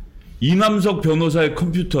 이남석 변호사의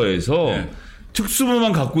컴퓨터에서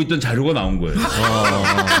특수부만 갖고 있던 자료가 나온 거예요.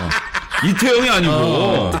 이태영이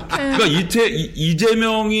아니고. 그러니까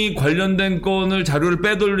이재명이 관련된 건을 자료를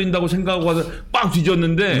빼돌린다고 생각하고 와서 빡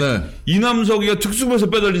뒤졌는데 이남석이가 특수부에서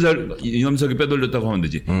이남석이 빼돌렸다고 하면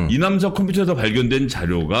되지. 이남석 컴퓨터에서 발견된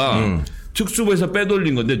자료가 특수부에서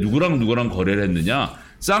빼돌린 건데 누구랑 거래를 했느냐.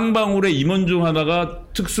 쌍방울에 임원 중 하나가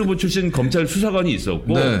특수부 출신 검찰 수사관이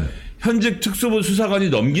있었고 현직 특수부 수사관이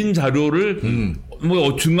넘긴 자료를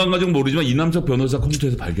뭐 중간 과정 모르지만 이남석 변호사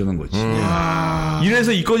컴퓨터에서 발견한 거지.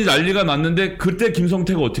 이래서 이 건이 난리가 났는데 그때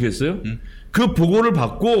김성태가 어떻게 했어요? 그 보고를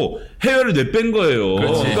받고 해외를 내뺀 거예요.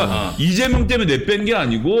 그러니까 이재명 때문에 내뺀 게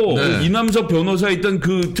아니고 그 이남석 변호사에 있던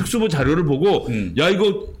그 특수부 자료를 보고 야,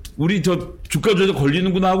 이거 우리 저 주가 조작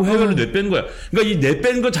걸리는구나 하고 해외를 내뺀 거야. 그러니까 이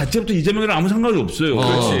내뺀 것 자체부터 이재명이랑 아무 상관이 없어요.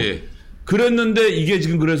 그렇지. 그랬는데 이게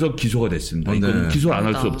지금 그래서 기소가 됐습니다. 이건 기소를 안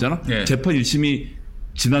할 수 없잖아. 재판 1심이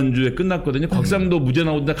지난주에 끝났거든요. 곽상도 무죄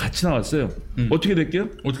나오는데 같이 나왔어요. 어떻게 됐게요?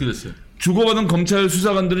 어떻게 됐어요? 주고받은 검찰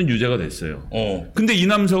수사관들은 유죄가 됐어요. 근데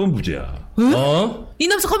이남석은 무죄야.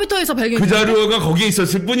 이남석 컴퓨터에서 발견. 그 자료가 거기에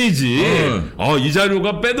있었을 뿐이지. 이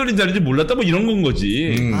자료가 빼돌린 자료인지 몰랐다 뭐 이런 건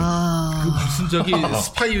거지. 그 무슨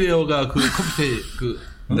스파이웨어가 그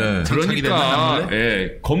컴퓨터에 그러니까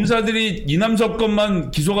검사들이 이남석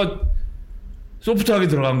것만 기소가 소프트하게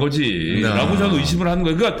들어간 거지. 라고 저는 의심을 하는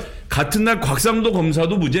거예요. 그러니까 같은 날 곽상도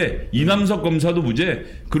검사도 무죄, 이남석 검사도 무죄,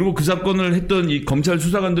 그리고 그 사건을 했던 이 검찰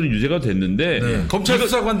수사관들은 유죄가 됐는데 검찰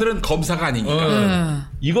수사관들은 검사가 아니니까.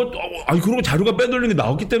 그리고 자료가 빼돌린 게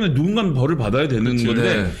나왔기 때문에 누군가는 벌을 받아야 되는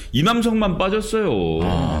건데 이남석만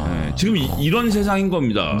빠졌어요. 지금 이런 세상인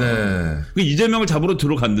겁니다. 이재명을 잡으러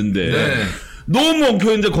들어갔는데 너무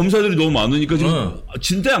엉켜있는데 검사들이 너무 많으니까 지금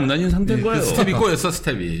진짜 양난인 상태인 거예요. 스텝이 꼬였어,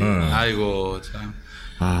 스텝이. 아이고, 참.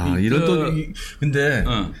 이런 또, 근데,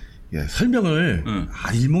 설명을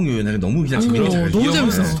일목요연하게 너무 그냥 재밌게 너무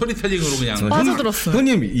재밌어. 스토리텔링으로 그냥 빠져들었어요.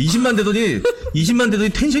 형님 20만 되더니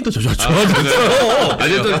텐션이 또 좋아졌어요.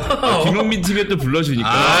 아니 또 김용민 TV에 또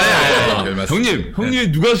불러주니까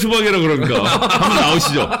형님 누가 수박이라 그러니까 한번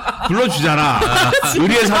나오시죠. 불러주잖아.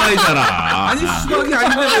 의리에 살아있잖아. 아니 수박이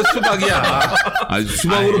아닌데 왜 수박이야? 아니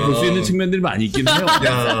수박으로 볼 수 있는 측면들이 많이 있긴 해요.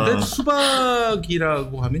 근데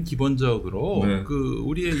수박이라고 하면 기본적으로 그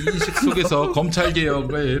우리의 인식 속에서 검찰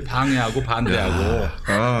개혁을 방해하고 반대하고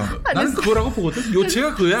나는 그거라고 보거든.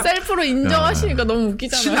 요체가 그거야. 셀프로 인정하시니까 너무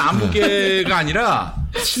웃기잖아요.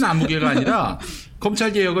 친안무개가 아니라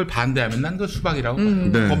검찰 개혁을 반대하면 난 그 수박이라고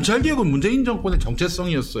봐요. 검찰 개혁은 문재인 정권의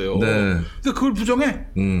정체성이었어요. 근데 그걸 부정해.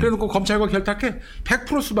 그래놓고 검찰과 결탁해.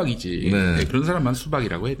 100% 수박이지. 그런 사람만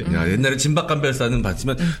수박이라고 해야 돼요. 옛날에 진박감별사는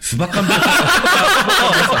봤지만 수박감별사.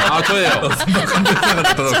 저예요.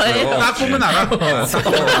 수박감별사가 들었어요. 딱 보면 알아.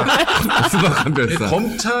 수박감별사.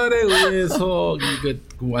 검찰에 의해서 이게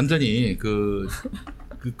완전히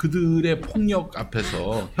그들의 폭력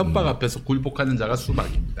앞에서 협박 앞에서 굴복하는 자가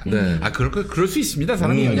수박입니다. 그럴 수 있습니다.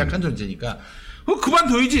 사람이 연약한 존재니까.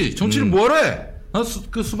 그만둬야지. 정치를 뭐하러 해?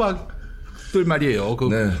 그 수박들 말이에요.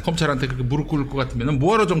 검찰한테 그렇게 무릎 꿇을 것 같으면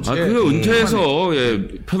뭐하러 정치해? 그거 은퇴해서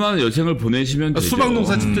편안한 여생을 보내시면 되죠. 수박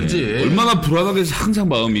농사 짓든지. 얼마나 불안하게 항상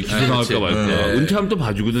마음이 기소당할까 말까. 은퇴하면 또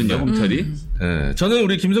봐주거든요, 검찰이. 저는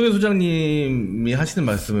우리 김성회 소장님이 하시는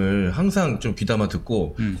말씀을 항상 좀 귀담아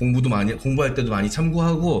듣고 공부할 때도 많이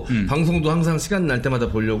참고하고 방송도 항상 시간 날 때마다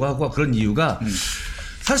보려고 하고 그런 이유가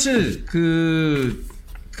사실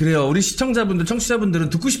그래요. 우리 시청자분들, 청취자분들은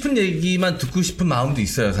듣고 싶은 얘기만 듣고 싶은 마음도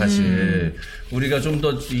있어요, 사실. 우리가 좀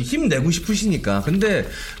더 힘내고 싶으시니까. 근데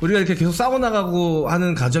우리가 이렇게 계속 싸워나가고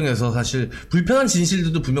하는 과정에서 사실 불편한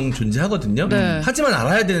진실들도 분명 존재하거든요. 하지만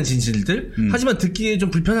알아야 되는 진실들, 하지만 듣기에 좀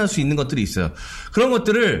불편할 수 있는 것들이 있어요. 그런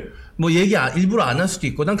것들을 일부러 안 할 수도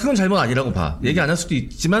있고, 난 그건 잘못 아니라고 봐. 얘기 안 할 수도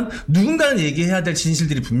있지만, 누군가는 얘기해야 될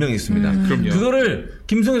진실들이 분명히 있습니다. 그거를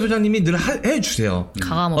김성회 소장님이 늘 해주세요.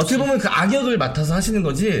 어떻게 보면 그 악역을 맡아서 하시는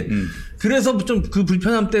거지, 그래서 좀 그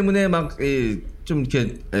불편함 때문에 좀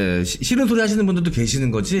이렇게 싫은 소리 하시는 분들도 계시는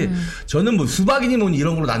거지, 저는 수박이니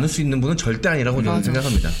이런 걸로 나눌 수 있는 분은 절대 아니라고 저는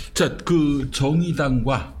생각합니다. 자,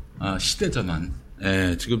 정의당과 시대전환,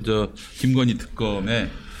 지금 김건희 특검에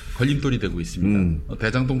걸림돌이 되고 있습니다.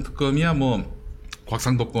 대장동 특검이야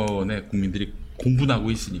곽상도 건에 국민들이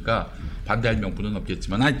공분하고 있으니까 반대할 명분은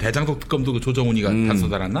없겠지만 대장동 특검도 조정훈이가 단서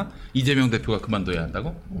달았나? 이재명 대표가 그만둬야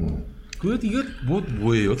한다고? 이거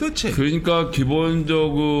뭐예요 도대체? 그러니까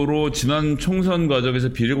기본적으로 지난 총선 과정에서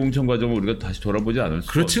비례공천 과정을 우리가 다시 돌아보지 않을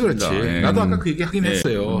수 없습니다. 그렇지. 나도 아까 그 얘기 하긴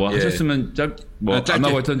했어요. 하셨으면 안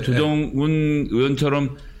하고 하여튼 조정훈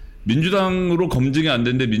의원처럼 민주당으로 검증이 안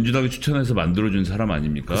됐는데 민주당이 추천해서 만들어준 사람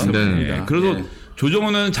아닙니까? 그래서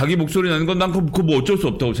조정훈은 자기 목소리 내는 건 난 그거 어쩔 수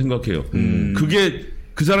없다고 생각해요. 그게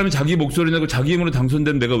그 사람이 자기 목소리 내고 자기 힘으로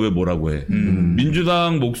당선되면 내가 왜 뭐라고 해.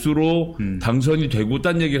 민주당 몫으로 당선이 되고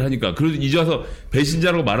딴 얘기를 하니까. 그래서 이제 와서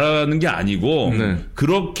배신자라고 말하는 게 아니고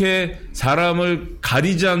그렇게 사람을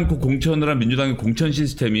가리지 않고 공천을 한 민주당의 공천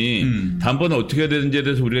시스템이 다음번에 어떻게 해야 되는지에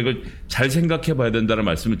대해서 우리가 이걸 잘 생각해 봐야 된다는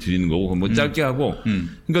말씀을 드리는 거고 짧게 하고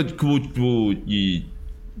그러니까 이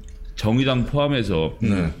정의당 포함해서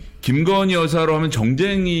김건희 여사로 하면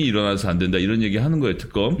정쟁이 일어나서 안 된다 이런 얘기 하는 거예요,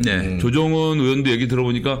 특검. 조정훈 의원도 얘기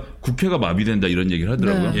들어보니까 국회가 마비된다 이런 얘기를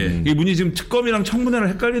하더라고요. 이 분이 지금 특검이랑 청문회랑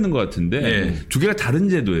헷갈리는 것 같은데 두 개가 다른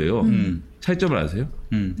제도예요. 차이점을 아세요?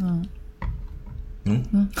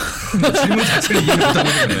 질문 자체를 이해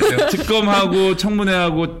못하는 거예요. 특검하고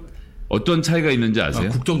청문회하고 어떤 차이가 있는지 아세요?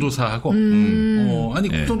 국정조사하고.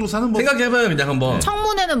 국정조사는 생각해봐요, 그냥 한번.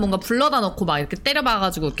 청문회는 뭔가 불러다 놓고 막 이렇게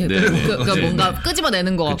때려봐가지고 이렇게 뭔가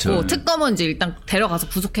끄집어내는 것 같고, 특검은 이제 일단 데려가서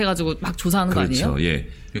구속해가지고 막 조사하는 거 아니에요?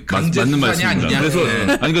 맞는 말씀입니다. 그래서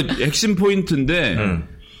그 핵심 포인트인데.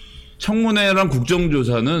 청문회랑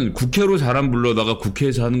국정조사는 국회로 사람 불러다가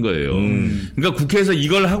국회에서 하는 거예요. 그러니까 국회에서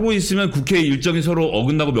이걸 하고 있으면 국회 일정이 서로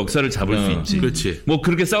어긋나고 멱살을 잡을 수 있지. 그렇지.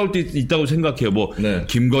 그렇게 싸울 때 있다고 생각해요.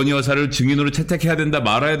 김건희 여사를 증인으로 채택해야 된다,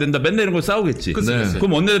 말아야 된다, 맨날 이런 걸 싸우겠지.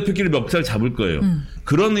 그럼 원내대표끼리 멱살 잡을 거예요.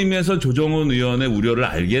 그런 의미에서 조정훈 의원의 우려를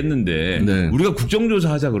알겠는데 네. 우리가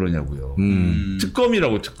국정조사 하자 그러냐고요.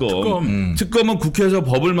 특검이라고 특검. 특검은 국회에서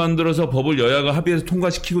법을 만들어서 법을 여야가 합의해서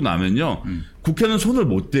통과시키고 나면요. 국회는 손을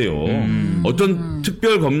못 대요. 어떤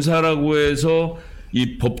특별검사라고 해서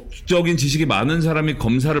이 법적인 지식이 많은 사람이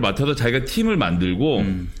검사를 맡아서 자기가 팀을 만들고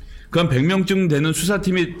그 한 100명쯤 되는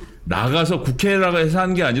수사팀이 나가서 국회에서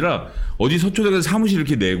하는 게 아니라 어디 서초동에서 사무실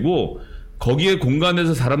이렇게 내고 거기에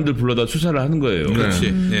공간에서 사람들 불러다 수사를 하는 거예요.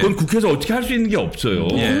 그렇지. 그건 국회에서 어떻게 할 수 있는 게 없어요.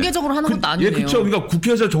 공개적으로 하는 것도 아니에요. 그렇죠. 그러니까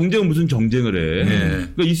국회에서 정쟁은 무슨 정쟁을 해.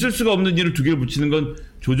 그러니까 있을 수가 없는 일을 두 개를 붙이는 건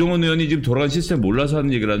조정훈 의원이 지금 돌아간 시스템 몰라서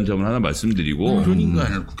하는 얘기라는 점을 하나 말씀드리고. 그런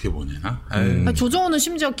인간을 국회 보내나? 조정훈은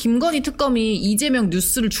심지어 김건희 특검이 이재명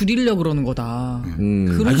뉴스를 줄이려고 그러는 거다.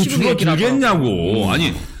 그런 식으로 얘기를 줄어들겠냐고.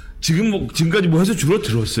 아니 지금까지 뭐 해서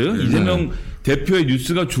줄어들었어요? 이재명 대표의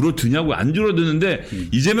뉴스가 줄어드냐고. 안 줄어드는데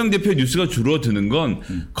이재명 대표의 뉴스가 줄어드는 건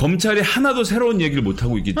검찰이 하나도 새로운 얘기를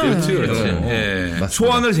못하고 있기 때문에 그렇지.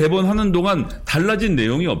 소환을 3번 하는 동안 달라진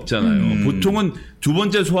내용이 없잖아요. 보통은 두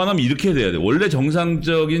번째 소환하면 이렇게 돼야 돼. 원래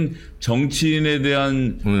정상적인 정치인에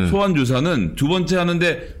대한 소환 조사는 두 번째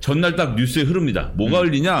하는데 전날 딱 뉴스에 흐릅니다. 뭐가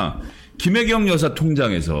흘리냐? 김혜경 여사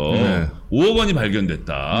통장에서 5억 원이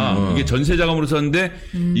발견됐다. 이게 전세 자금으로 썼는데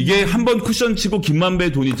이게 한 번 쿠션 치고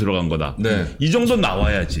김만배의 돈이 들어간 거다. 이 정도는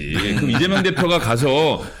나와야지. 그럼 이재명 대표가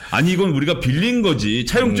가서 아니 이건 우리가 빌린 거지.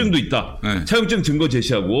 차용증도 있다. 차용증 증거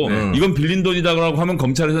제시하고 이건 빌린 돈이다라고 하면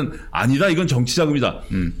검찰에서는 아니다. 이건 정치 자금이다.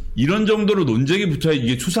 이런 정도로 논쟁이 붙어야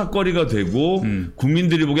이게 수사거리가 되고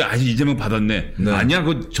국민들이 보기에 아직 이재명 받았네. 아니야.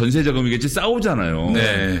 그 전세 자금이겠지. 싸우잖아요.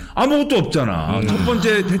 아무것도 없잖아. 첫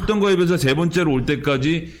번째 했던 거에 비해서 세 번째로 올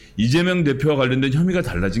때까지 이재명 대표와 관련된 혐의가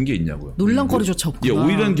달라진 게 있냐고요. 논란거리조차 없구나.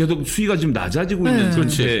 오히려 계속 수위가 지금 낮아지고 있는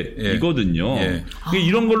상태이거든요. 그러니까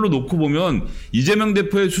이런 걸로 놓고 보면 이재명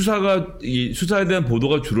대표의 수사에 대한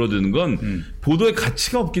보도가 줄어드는 건 보도의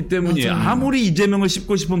가치가 없기 때문이에요. 아무리 이재명을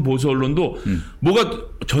씹고 싶은 보수 언론도 뭐가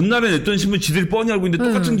전날에 냈던 신문 지들이 뻔히 알고 있는데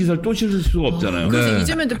똑같은 기사를 또 실을 수가 없잖아요. 그래서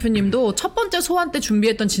이재명 대표님도 첫 번째 소환 때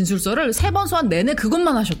준비했던 진술서를 3번 소환 내내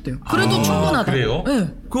그것만 하셨대요. 그래도 충분하다. 그래요?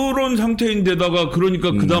 그런 상태인데다가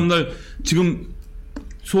그러니까 그 다음날 지금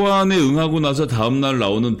소환에 응하고 나서 다음날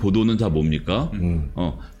나오는 보도는 다 뭡니까?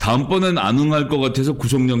 다음번엔 안 응할 것 같아서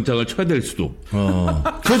구속영장을 쳐야 될 수도.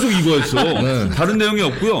 계속 이거였어. 다른 내용이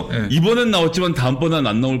없고요. 이번엔 나왔지만 다음번엔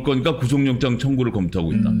안 나올 거니까 구속영장 청구를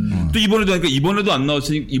검토하고 있다. 또 이번에도 하니까 이번에도 안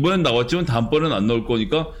나왔으니 이번엔 나왔지만 다음번엔 안 나올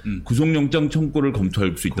거니까 구속영장 청구를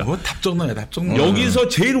검토할 수 있다. 그거 답정너야 답정너. 여기서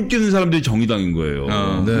제일 웃기는 사람들이 정의당인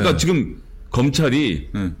거예요. 그러니까 지금 검찰이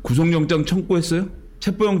구속영장 청구했어요?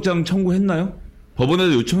 체포영장 청구했나요?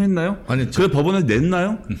 법원에도 요청했나요? 아니, 그래서 법원에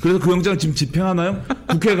냈나요? 그래서 그 영장 지금 집행하나요?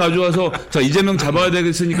 국회에 가져와서 자 이재명 잡아야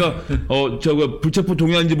되겠으니까 불체포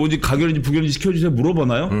동의하는지 뭔지 가결인지 부결인지 시켜주세요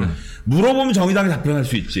물어보나요? 물어보면 정의당이 답변할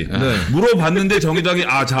수 있지. 물어봤는데 정의당이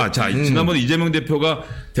지난번에 이재명 대표가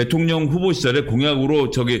대통령 후보 시절에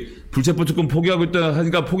공약으로 불체포 특권 포기하고 있다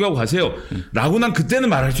하니까 포기하고 가세요. 라고 난 그때는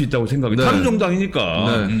말할 수 있다고 생각해. 다른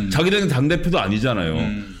정당이니까. 자기들은 당대표도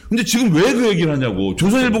아니잖아요. 근데 지금 왜 그 얘기를 하냐고.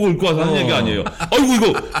 조선일보가 읽고 와서 하는 얘기 아니에요. 아이고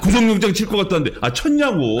이거 구속영장 칠 것 같다는데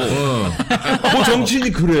쳤냐고. 뭐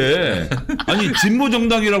정치인이 그래. 아니 진보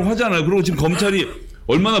정당이라고 하잖아요. 그리고 지금 검찰이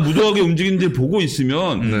얼마나 무도하게 움직이는지 보고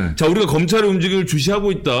있으면 자 우리가 검찰의 움직임을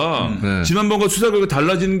주시하고 있다. 지난번과 수사 결과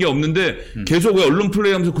달라지는 게 없는데 계속 왜 언론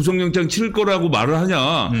플레이하면서 구속영장 칠 거라고 말을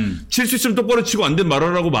하냐. 칠 수 있으면 똑바로 치고 안 되면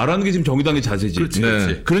말하라고 말하는 게 지금 정의당의 자세지. 그렇지.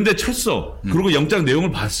 그런데 쳤어. 그리고 영장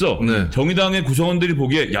내용을 봤어. 정의당의 구성원들이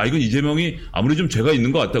보기에 야 이건 이재명이 아무리 좀 죄가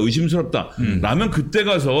있는 것 같다. 의심스럽다. 라면 그때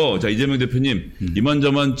가서 자 이재명 대표님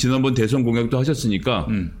이만저만 지난번 대선 공약도 하셨으니까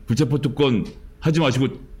불체포 특권 하지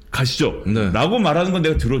마시고 가시죠. 라고 말하는 건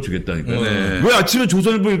내가 들어주겠다니까. 왜 아침에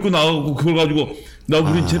조선일보 읽고 나가고 그걸 가지고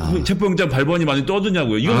우린 체포영장 발부하니 많이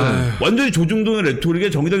떠드냐고요. 이건 완전히 조중동의 레토릭에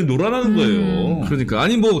정의당이 놀아나는 거예요. 그러니까.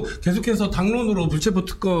 아니 계속해서 당론으로 불체포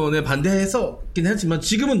특권에 반대했었긴 했지만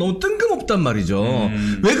지금은 너무 뜬금없단 말이죠.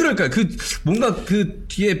 왜 그럴까요? 뭔가 그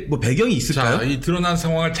뒤에 뭐 배경이 있을까요? 자, 이 드러난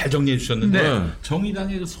상황을 잘 정리해 주셨는데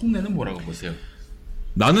정의당의 속내는 뭐라고 보세요?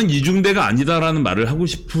 나는 이중대가 아니다라는 말을 하고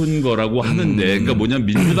싶은 거라고 하는데, 그러니까 뭐냐면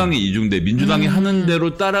민주당이 이중대, 민주당이 하는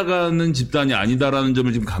대로 따라가는 집단이 아니다라는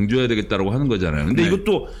점을 지금 강조해야 되겠다라고 하는 거잖아요. 근데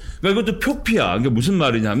이것도 표피야. 그러니까 무슨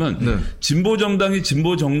말이냐면 진보 정당이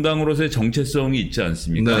진보 정당으로서의 정체성이 있지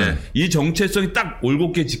않습니까? 이 정체성이 딱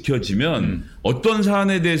올곧게 지켜지면 어떤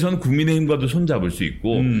사안에 대해서는 국민의힘과도 손잡을 수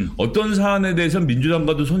있고 어떤 사안에 대해서는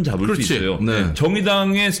민주당과도 손잡을 수 있어요.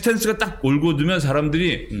 정의당의 스탠스가 딱 올곧으면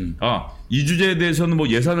사람들이 이 주제에 대해서는 뭐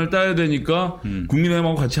예산을 따야 되니까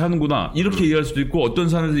국민의힘하고 같이 하는구나 이렇게 이해할 수도 있고 어떤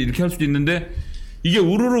사안에서 이렇게 할 수도 있는데 이게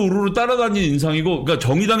우르르 따라다니는 인상이고, 그러니까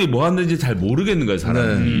정의당이 뭐 하는지 잘 모르겠는 거예요,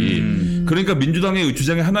 사람들이. 그러니까 민주당의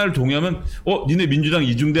주장에 하나를 동의하면, 니네 민주당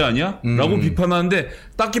이중대 아니야? 라고 비판하는데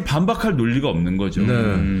딱히 반박할 논리가 없는 거죠.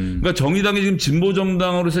 그러니까 정의당이 지금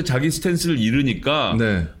진보정당으로서 자기 스탠스를 잃으니까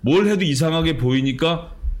뭘 해도 이상하게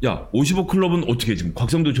보이니까 야, 55 클럽은 어떻게 지금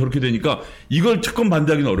곽성도 저렇게 되니까 이걸 특검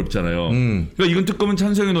반대하기는 어렵잖아요. 그러니까 이건 특검은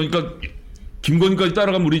찬성해 놓으니까 김건희까지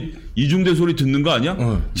따라가면 우리 이중대 소리 듣는 거 아니야?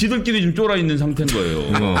 지들끼리 지금 쫄아 있는 상태인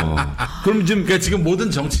거예요. 그럼 지금 모든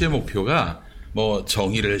정치의 목표가 뭐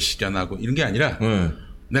정의를 실현하고 이런 게 아니라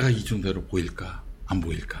내가 이중대로 보일까 안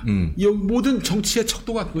보일까. 이 모든 정치의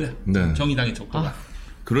척도가 그거야. 정의당의 척도가.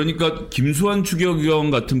 그러니까 김수환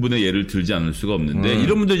추격위원 같은 분의 예를 들지 않을 수가 없는데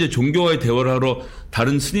이런 분들 이제 종교와의 대화를 하러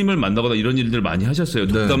다른 스님을 만나거나 이런 일들을 많이 하셨어요.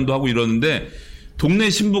 독담도 하고 이러는데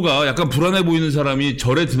동네 신부가 약간 불안해 보이는 사람이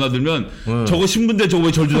절에 드나들면 저거 신부인데 저거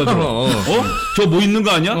왜 절 드나들어? 저거 뭐 있는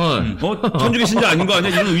거 아니야? 천주교 신자 아닌 거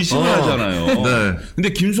아니야? 이런 의심을 하잖아요.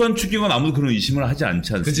 근데 김수환 추기관 아무도 그런 의심을 하지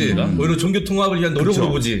않지 않습니까? 그치. 오히려 종교 통합을 위한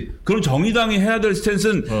노력으로 보지. 그럼 정의당이 해야 될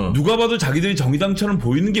스탠스는 누가 봐도 자기들이 정의당처럼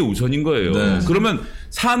보이는 게 우선인 거예요. 그러면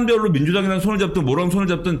사안별로 민주당이랑 손을 잡든 뭐랑 손을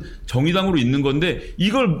잡든 정의당으로 있는 건데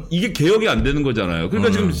이게 개혁이 안 되는 거잖아요.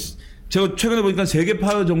 그러니까 지금 제가 최근에 보니까 3개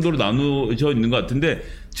파 정도로 나누어져 있는 것 같은데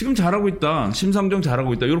지금 잘하고 있다. 심상정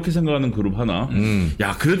잘하고 있다. 이렇게 생각하는 그룹 하나.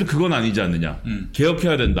 야, 그래도 그건 아니지 않느냐.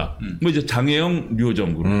 개혁해야 된다. 뭐 이제 장혜영,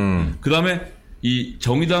 류호정 그룹. 그다음에 이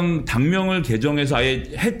정의당 당명을 개정해서 아예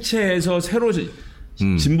해체해서 새로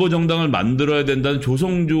진보 정당을 만들어야 된다는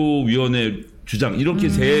조성주 위원회 주장. 이렇게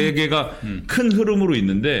 3개가 큰 흐름으로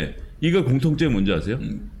있는데 이거 공통점이 뭔지 아세요?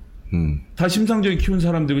 다 심상정이 키운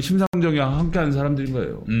사람들이고 심상정이와 함께하는 사람들인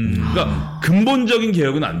거예요. 그러니까 근본적인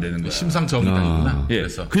개혁은 안 되는 거예요. 심상정이구나. 예,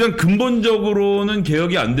 그냥 근본적으로는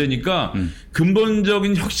개혁이 안 되니까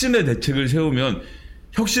근본적인 혁신의 대책을 세우면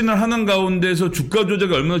혁신을 하는 가운데서 주가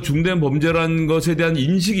조작이 얼마나 중대한 범죄라는 것에 대한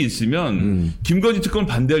인식이 있으면 김건희 특검을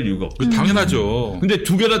반대할 이유가 없고 당연하죠. 근데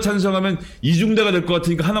 2개 다 찬성하면 이중대가 될 것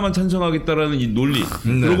같으니까 하나만 찬성하겠다라는 이 논리.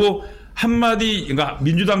 그리고 한마디 그러니까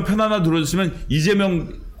민주당 편 하나 들어줬으면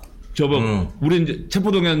이재명 우리 이제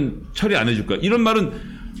체포동의안 처리 안 해줄 거야. 이런 말은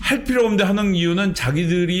할 필요 없는데 하는 이유는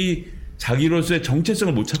자기로서의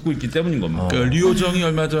정체성을 못 찾고 있기 때문인 겁니다. 류호정이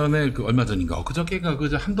얼마 전인가 그저께가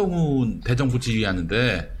한동훈 대정부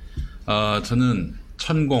지휘하는데 저는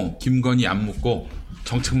천공 김건희 안 묻고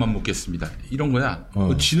정책만 묻겠습니다. 이런 거야.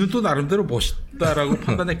 지는 또 나름대로 멋있다라고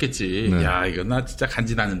판단했겠지. 야, 이거 나 진짜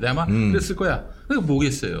간지나는데 아마 그랬을 거야. 그러니까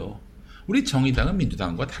뭐겠어요. 우리 정의당은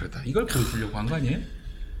민주당과 다르다. 이걸 보여주려고 한 거 아니에요?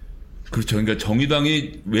 그렇죠. 그러니까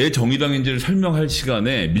정의당이 왜 정의당인지를 설명할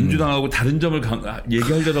시간에 민주당하고 다른 점을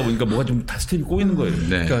얘기하려다 보니까 뭐가 좀 다 스텝이 꼬이는 거예요.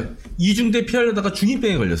 그러니까 이중대 피하려다가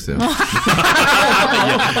중이병에 걸렸어요.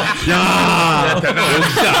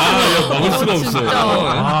 먹을 수가 없어.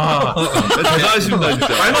 대단하십니다, 진짜.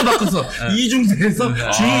 말만 바꿨어. 이중대에서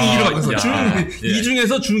중2로 바꿨어.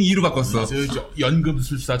 이중에서 중2로 바꿨어.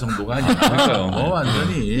 연금술사 정도가 아니야. 그러니까요.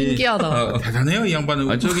 완전히. 신기하다. 대단해요, 이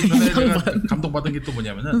양반은. 저기 전에 제가 감동받은 게 또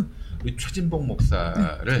뭐냐면은 우리 최진봉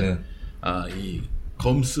목사를 이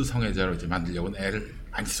검스 성애자로 이제 만들려고 애를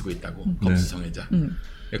많이 쓰고 있다고. 검스 성애자.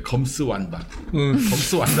 검스 완박.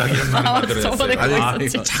 검스 완박이라는 말을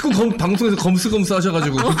만들어냈어요. 자꾸 방송에서 검스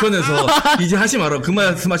하셔가지고 불편해서 이제 하지 마라. 그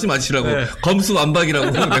말씀하지 마시라고. 검스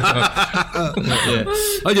완박이라고.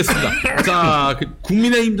 알겠습니다. 자,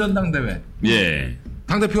 국민의힘 전당대회. 예.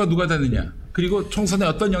 당대표가 누가 되느냐. 그리고 총선에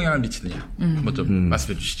어떤 영향을 미치느냐. 한번 좀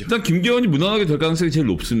말씀해 주시죠. 일단 김기현이 무난하게 될 가능성이 제일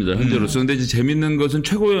높습니다. 현재로서. 근데 이제 재밌는 것은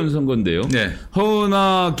최고위원 선거인데요.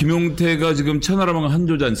 허은하, 김용태가 지금 천하람하고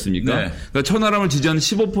한조지 않습니까? 그러니까 천하람을 지지하는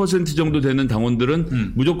 15% 정도 되는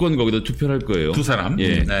당원들은 무조건 거기다 투표를 할 거예요. 두 사람?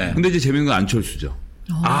 예. 근데 이제 재밌는 건 안철수죠.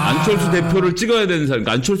 안철수 대표를 찍어야 되는 사람,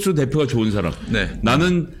 그러니까 안철수 대표가 좋은 사람.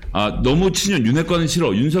 나는 너무 친윤, 윤핵관은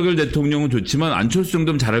싫어. 윤석열 대통령은 좋지만 안철수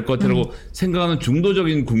정도면 잘할 것 같다라고 생각하는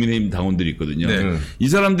중도적인 국민의힘 당원들이 있거든요. 이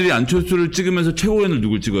사람들이 안철수를 찍으면서 최고위원을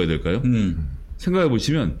누굴 찍어야 될까요? 생각해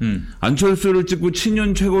보시면 안철수를 찍고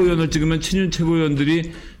친윤 최고위원을 찍으면 친윤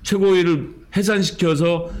최고위원들이 최고위를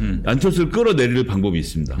해산시켜서 안철수를 끌어내릴 방법이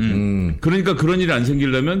있습니다. 그러니까 그런 일이 안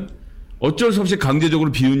생기려면 어쩔 수 없이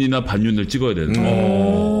강제적으로 비윤이나 반윤을 찍어야 되는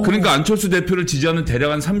거예요. 그러니까 안철수 대표를 지지하는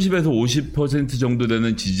대략 한 30에서 50% 정도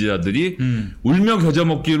되는 지지자들이 울며 겨자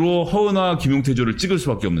먹기로 허은하, 김용태조를 찍을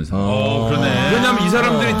수밖에 없는 상황. 그러네. 왜냐하면 이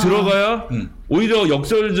사람들이 들어가야 오히려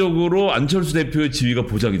역설적으로 안철수 대표의 지위가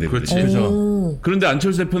보장이 되거든요. 그런데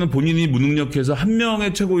안철수 대표는 본인이 무능력해서 한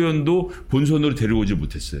명의 최고위원도 본선으로 데려오지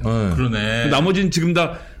못했어요. 그러네. 나머지는 지금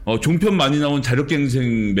다 종편 많이 나온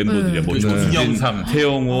자력갱생 멤버들이야. 뭐 민영삼,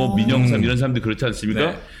 태영호, 민영삼 이런 사람들 그렇지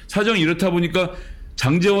않습니까? 사정이 이렇다 보니까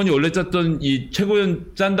장제원이 원래 짰던 이 최고위원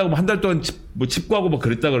짠다고 한 달 동안 칩구하고 막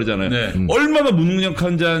그랬다 그러잖아요. 네. 얼마나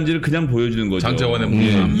무능력한 자인지를 그냥 보여주는 거죠. 장제원의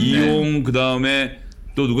무능함. 이용 그 다음에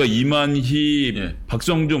또 누가 이만희,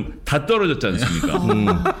 박성중 다 떨어졌지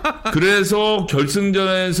않습니까? 그래서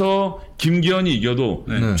결승전에서 김기현이 이겨도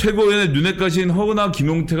최고위원의 눈에 까신 허은하,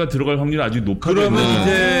 김용태가 들어갈 확률이 아주 높아요. 그러면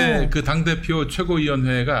이제 그 당대표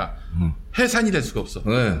최고위원회가 해산이 될 수가 없어.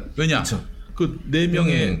 왜냐? 그쵸. 그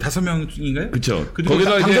 4명에 5명인가요? 그렇죠.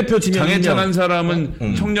 거기다 이제 장해찬한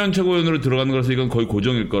사람은 청년 최고위원으로 들어가는 거라서 이건 거의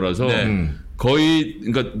고정일 거라서 거의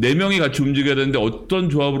그러니까 4명이 같이 움직여야 되는데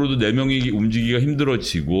어떤 조합으로도 4명이 움직이기가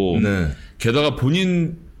힘들어지고 게다가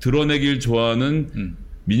본인 드러내길 좋아하는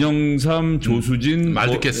민영삼, 조수진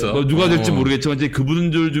말 듣겠어. 누가 될지 모르겠지만 이제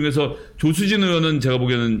그분들 중에서 조수진 의원은 제가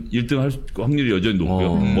보기에는 1등 할 확률이 여전히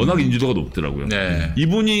높고요. 워낙 인지도가 높더라고요.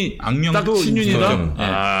 이분이 딱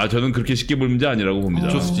신윤이다. 저는 그렇게 쉽게 볼 문제 아니라고 봅니다.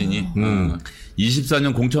 조수진이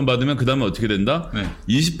 24년 공천 받으면 그 다음에 어떻게 된다?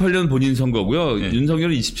 28년 본인 선거고요.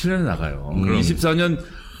 윤석열은 27년에 나가요. 24년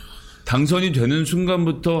당선이 되는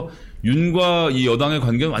순간부터 윤과 이 여당의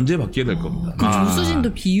관계는 완전히 바뀌게 될 겁니다. 그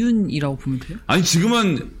조수진도 비윤이라고 보면 돼요? 아니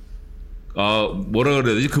지금은 뭐라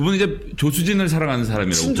그래야 되지? 그분은 이제 조수진을 사랑하는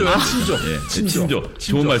사람이라고. 친조야? 친조.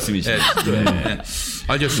 좋은 말씀이시죠.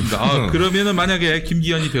 알겠습니다. 그러면은 만약에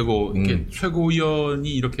김기현이 되고 이렇게 최고위원이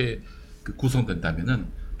이렇게 구성된다면은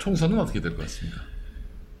총선은 어떻게 될 것 같습니까?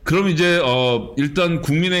 그럼 이제 일단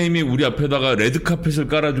국민의힘이 우리 앞에다가 레드카펫을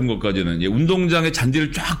깔아준 것까지는 운동장에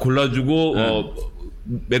잔디를 쫙 골라주고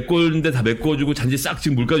메꿔는데 다 메꿔주고 잔디 싹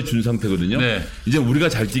지금 물까지 준 상태거든요. 이제 우리가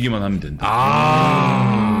잘 뛰기만 하면 된다.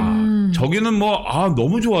 저기는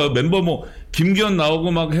너무 좋아요. 멤버 김기현 나오고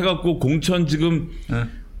막 해갖고 공천 지금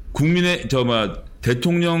국민의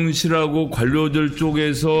대통령실하고 관료들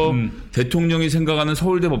쪽에서 대통령이 생각하는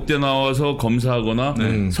서울대 법대 나와서 검사하거나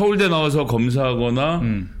서울대 나와서 검사하거나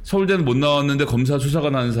서울대는 못 나왔는데 검사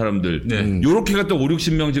수사관 하는 사람들 요렇게가 또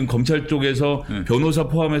 5-60명 지금 검찰 쪽에서 변호사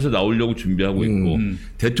포함해서 나오려고 준비하고 있고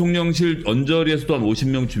대통령실 언저리에서 또 한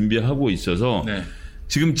 50명 준비하고 있어서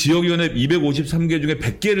지금 지역위원회 253개 중에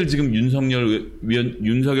 100개를 지금 윤석열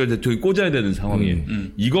대통령이 꽂아야 되는 상황이에요.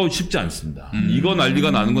 이거 쉽지 않습니다. 이거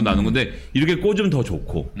난리가 나는 건 나는 건데 이렇게 꽂으면 더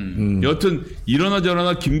좋고. 여하튼 이러나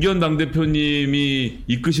저러나 김기현 당대표님이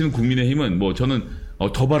이끄시는 국민의힘은 저는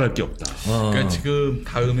더 바랄 게 없다. 그러니까 지금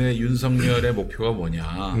다음에 윤석열의 목표가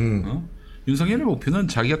뭐냐. 윤석열의 목표는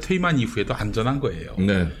자기가 퇴임한 이후에도 안전한 거예요.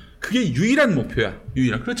 그게 유일한 목표야.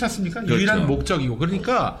 그렇지 않습니까? 그렇죠. 유일한 목적이고.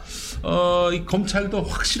 그러니까 이 검찰도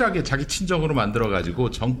확실하게 자기 친정으로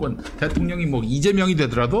만들어가지고 정권 대통령이 이재명이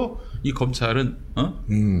되더라도 이 검찰은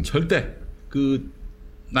절대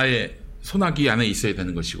나의 손아귀 안에 있어야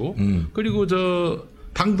되는 것이고 그리고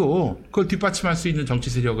당도 그걸 뒷받침할 수 있는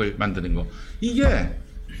정치 세력을 만드는 거. 이게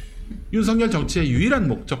윤석열 정치의 유일한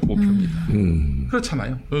목표입니다.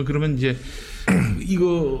 그렇잖아요. 그러면 이제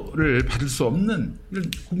이거를 받을 수 없는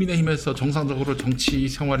국민의힘에서 정상적으로 정치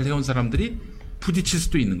생활을 해온 사람들이 부딪힐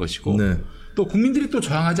수도 있는 것이고 또 국민들이 또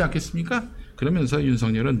저항하지 않겠습니까? 그러면서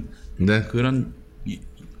윤석열은 그런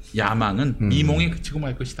야망은 미몽에 그치고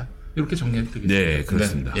말 것이다. 이렇게 정리해도 되겠습니다. 네,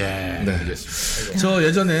 그렇습니다. 알겠습니다. 저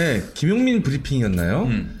예전에 김용민 브리핑이었나요?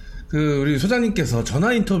 우리 소장님께서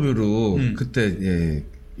전화 인터뷰로 그때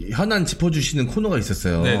현안 짚어주시는 코너가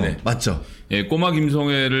있었어요. 맞죠? 꼬마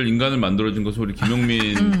김성회를 인간을 만들어준 것은 우리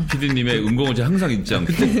김용민 PD님의 은공은 제가 항상 잊지 않고.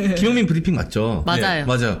 그때 김용민 브리핑 맞죠? 맞아요.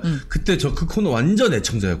 맞아요. 그때 그 코너 완전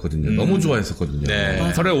애청자였거든요. 너무 좋아했었거든요.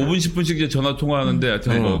 하루에 5분, 10분씩 이제 전화 통화하는데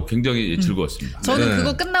하여튼 굉장히 즐거웠습니다. 저는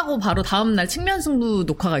그거 끝나고 바로 다음날 측면승부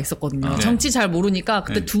녹화가 있었거든요. 정치 잘 모르니까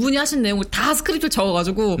그때 두 분이 하신 내용을 다 스크립트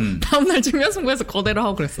적어가지고 다음날 측면승부에서 거대로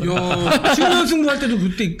하고 그랬어요. 측면승부 할 때도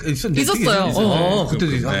그때 있었어요.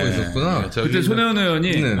 그때도 하고 있었구나. 그때 손혜원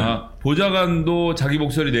의원이 보좌관도 자기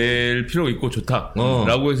목소리 낼 필요가 있고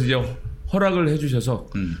좋다라고 해서 이제 허락을 해주셔서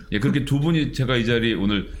그렇게 두 분이 제가 이 자리에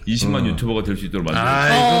오늘 20만 유튜버가 될 수 있도록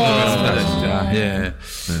만들었습니다.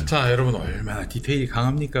 자, 여러분 얼마나 디테일이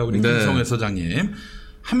강합니까? 우리 김성회 소장님.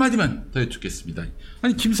 한마디만 더 여쭙겠습니다.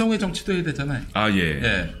 아니 김성회 정치도 해야 되잖아요.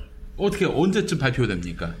 어떻게 언제쯤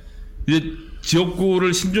발표됩니까? 이제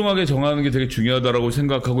지역구를 신중하게 정하는 게 되게 중요하다라고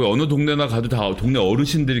생각하고요. 어느 동네나 가도 다 동네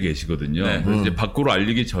어르신들이 계시거든요. 그래서 이제 밖으로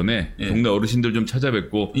알리기 전에 동네 어르신들 좀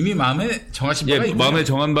찾아뵙고 이미 마음에 정하신 바가 있나요? 마음에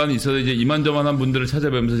정한 바는 있어서 이제 이만저만한 분들을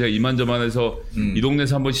찾아뵈면서 제가 이만저만해서 이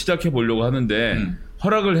동네에서 한번 시작해 보려고 하는데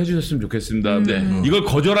허락을 해주셨으면 좋겠습니다. 이걸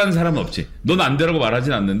거절하는 사람은 없지. 넌 안 되라고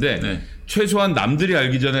말하진 않는데 최소한 남들이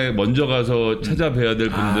알기 전에 먼저 가서 찾아뵈야 될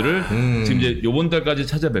분들을 지금 이제 요번 달까지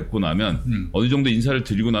찾아뵙고 나면 어느 정도 인사를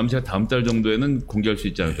드리고 나면 제가 다음 달 정도에는 공개할 수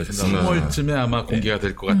있지 않을까 생각합니다. 3월쯤에 아마 공개가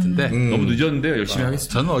될 것 같은데 너무 늦었는데요. 열심히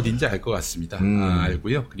하겠습니다. 저는 어딘지 알 것 같습니다.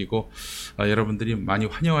 알고요. 그리고 여러분들이 많이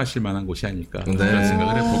환영하실 만한 곳이 아닐까 그런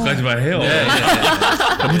생각을 해봅니다. 그것까지만 해요.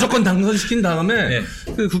 무조건 당선시킨 다음에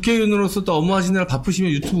그 국회의원으로서 또 업무하시느라 바쁘시면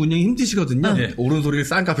유튜브 운영이 힘드시거든요. 옳은 소리를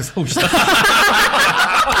싼 값에 사옵시다.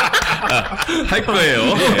 할 거예요.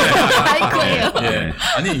 할 거예요.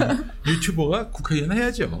 아니 유튜버가 국회의원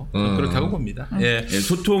해야죠. 그렇다고 봅니다.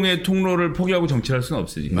 소통의 통로를 포기하고 정치할 수는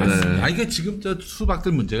없으니까. 맞습니다. 이게 지금 저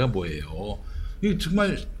수박들 문제가 뭐예요? 이게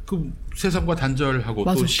정말 그 세상과 단절하고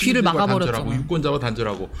맞아, 또 귀를 시민들과 막아버렸잖아. 단절하고 유권자와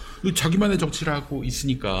단절하고 자기만의 정치를 하고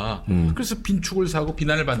있으니까 그래서 빈축을 사고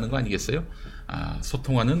비난을 받는 거 아니겠어요?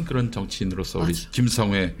 소통하는 그런 정치인으로서 우리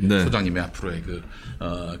김성회 소장님의 앞으로의 그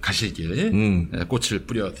가실 길 꽃을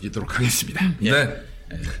뿌려드리도록 하겠습니다.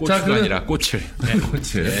 꽃이 아니라 꽃을.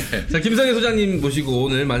 꽃을. 자, 김성회 소장님 모시고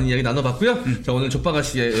오늘 많은 이야기 나눠봤고요. 자, 오늘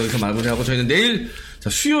족바가시에 여기서 마무리하고 저희는 내일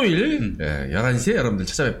수요일 11시에 여러분들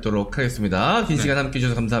찾아뵙도록 하겠습니다. 긴 시간 함께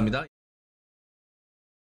해주셔서 감사합니다.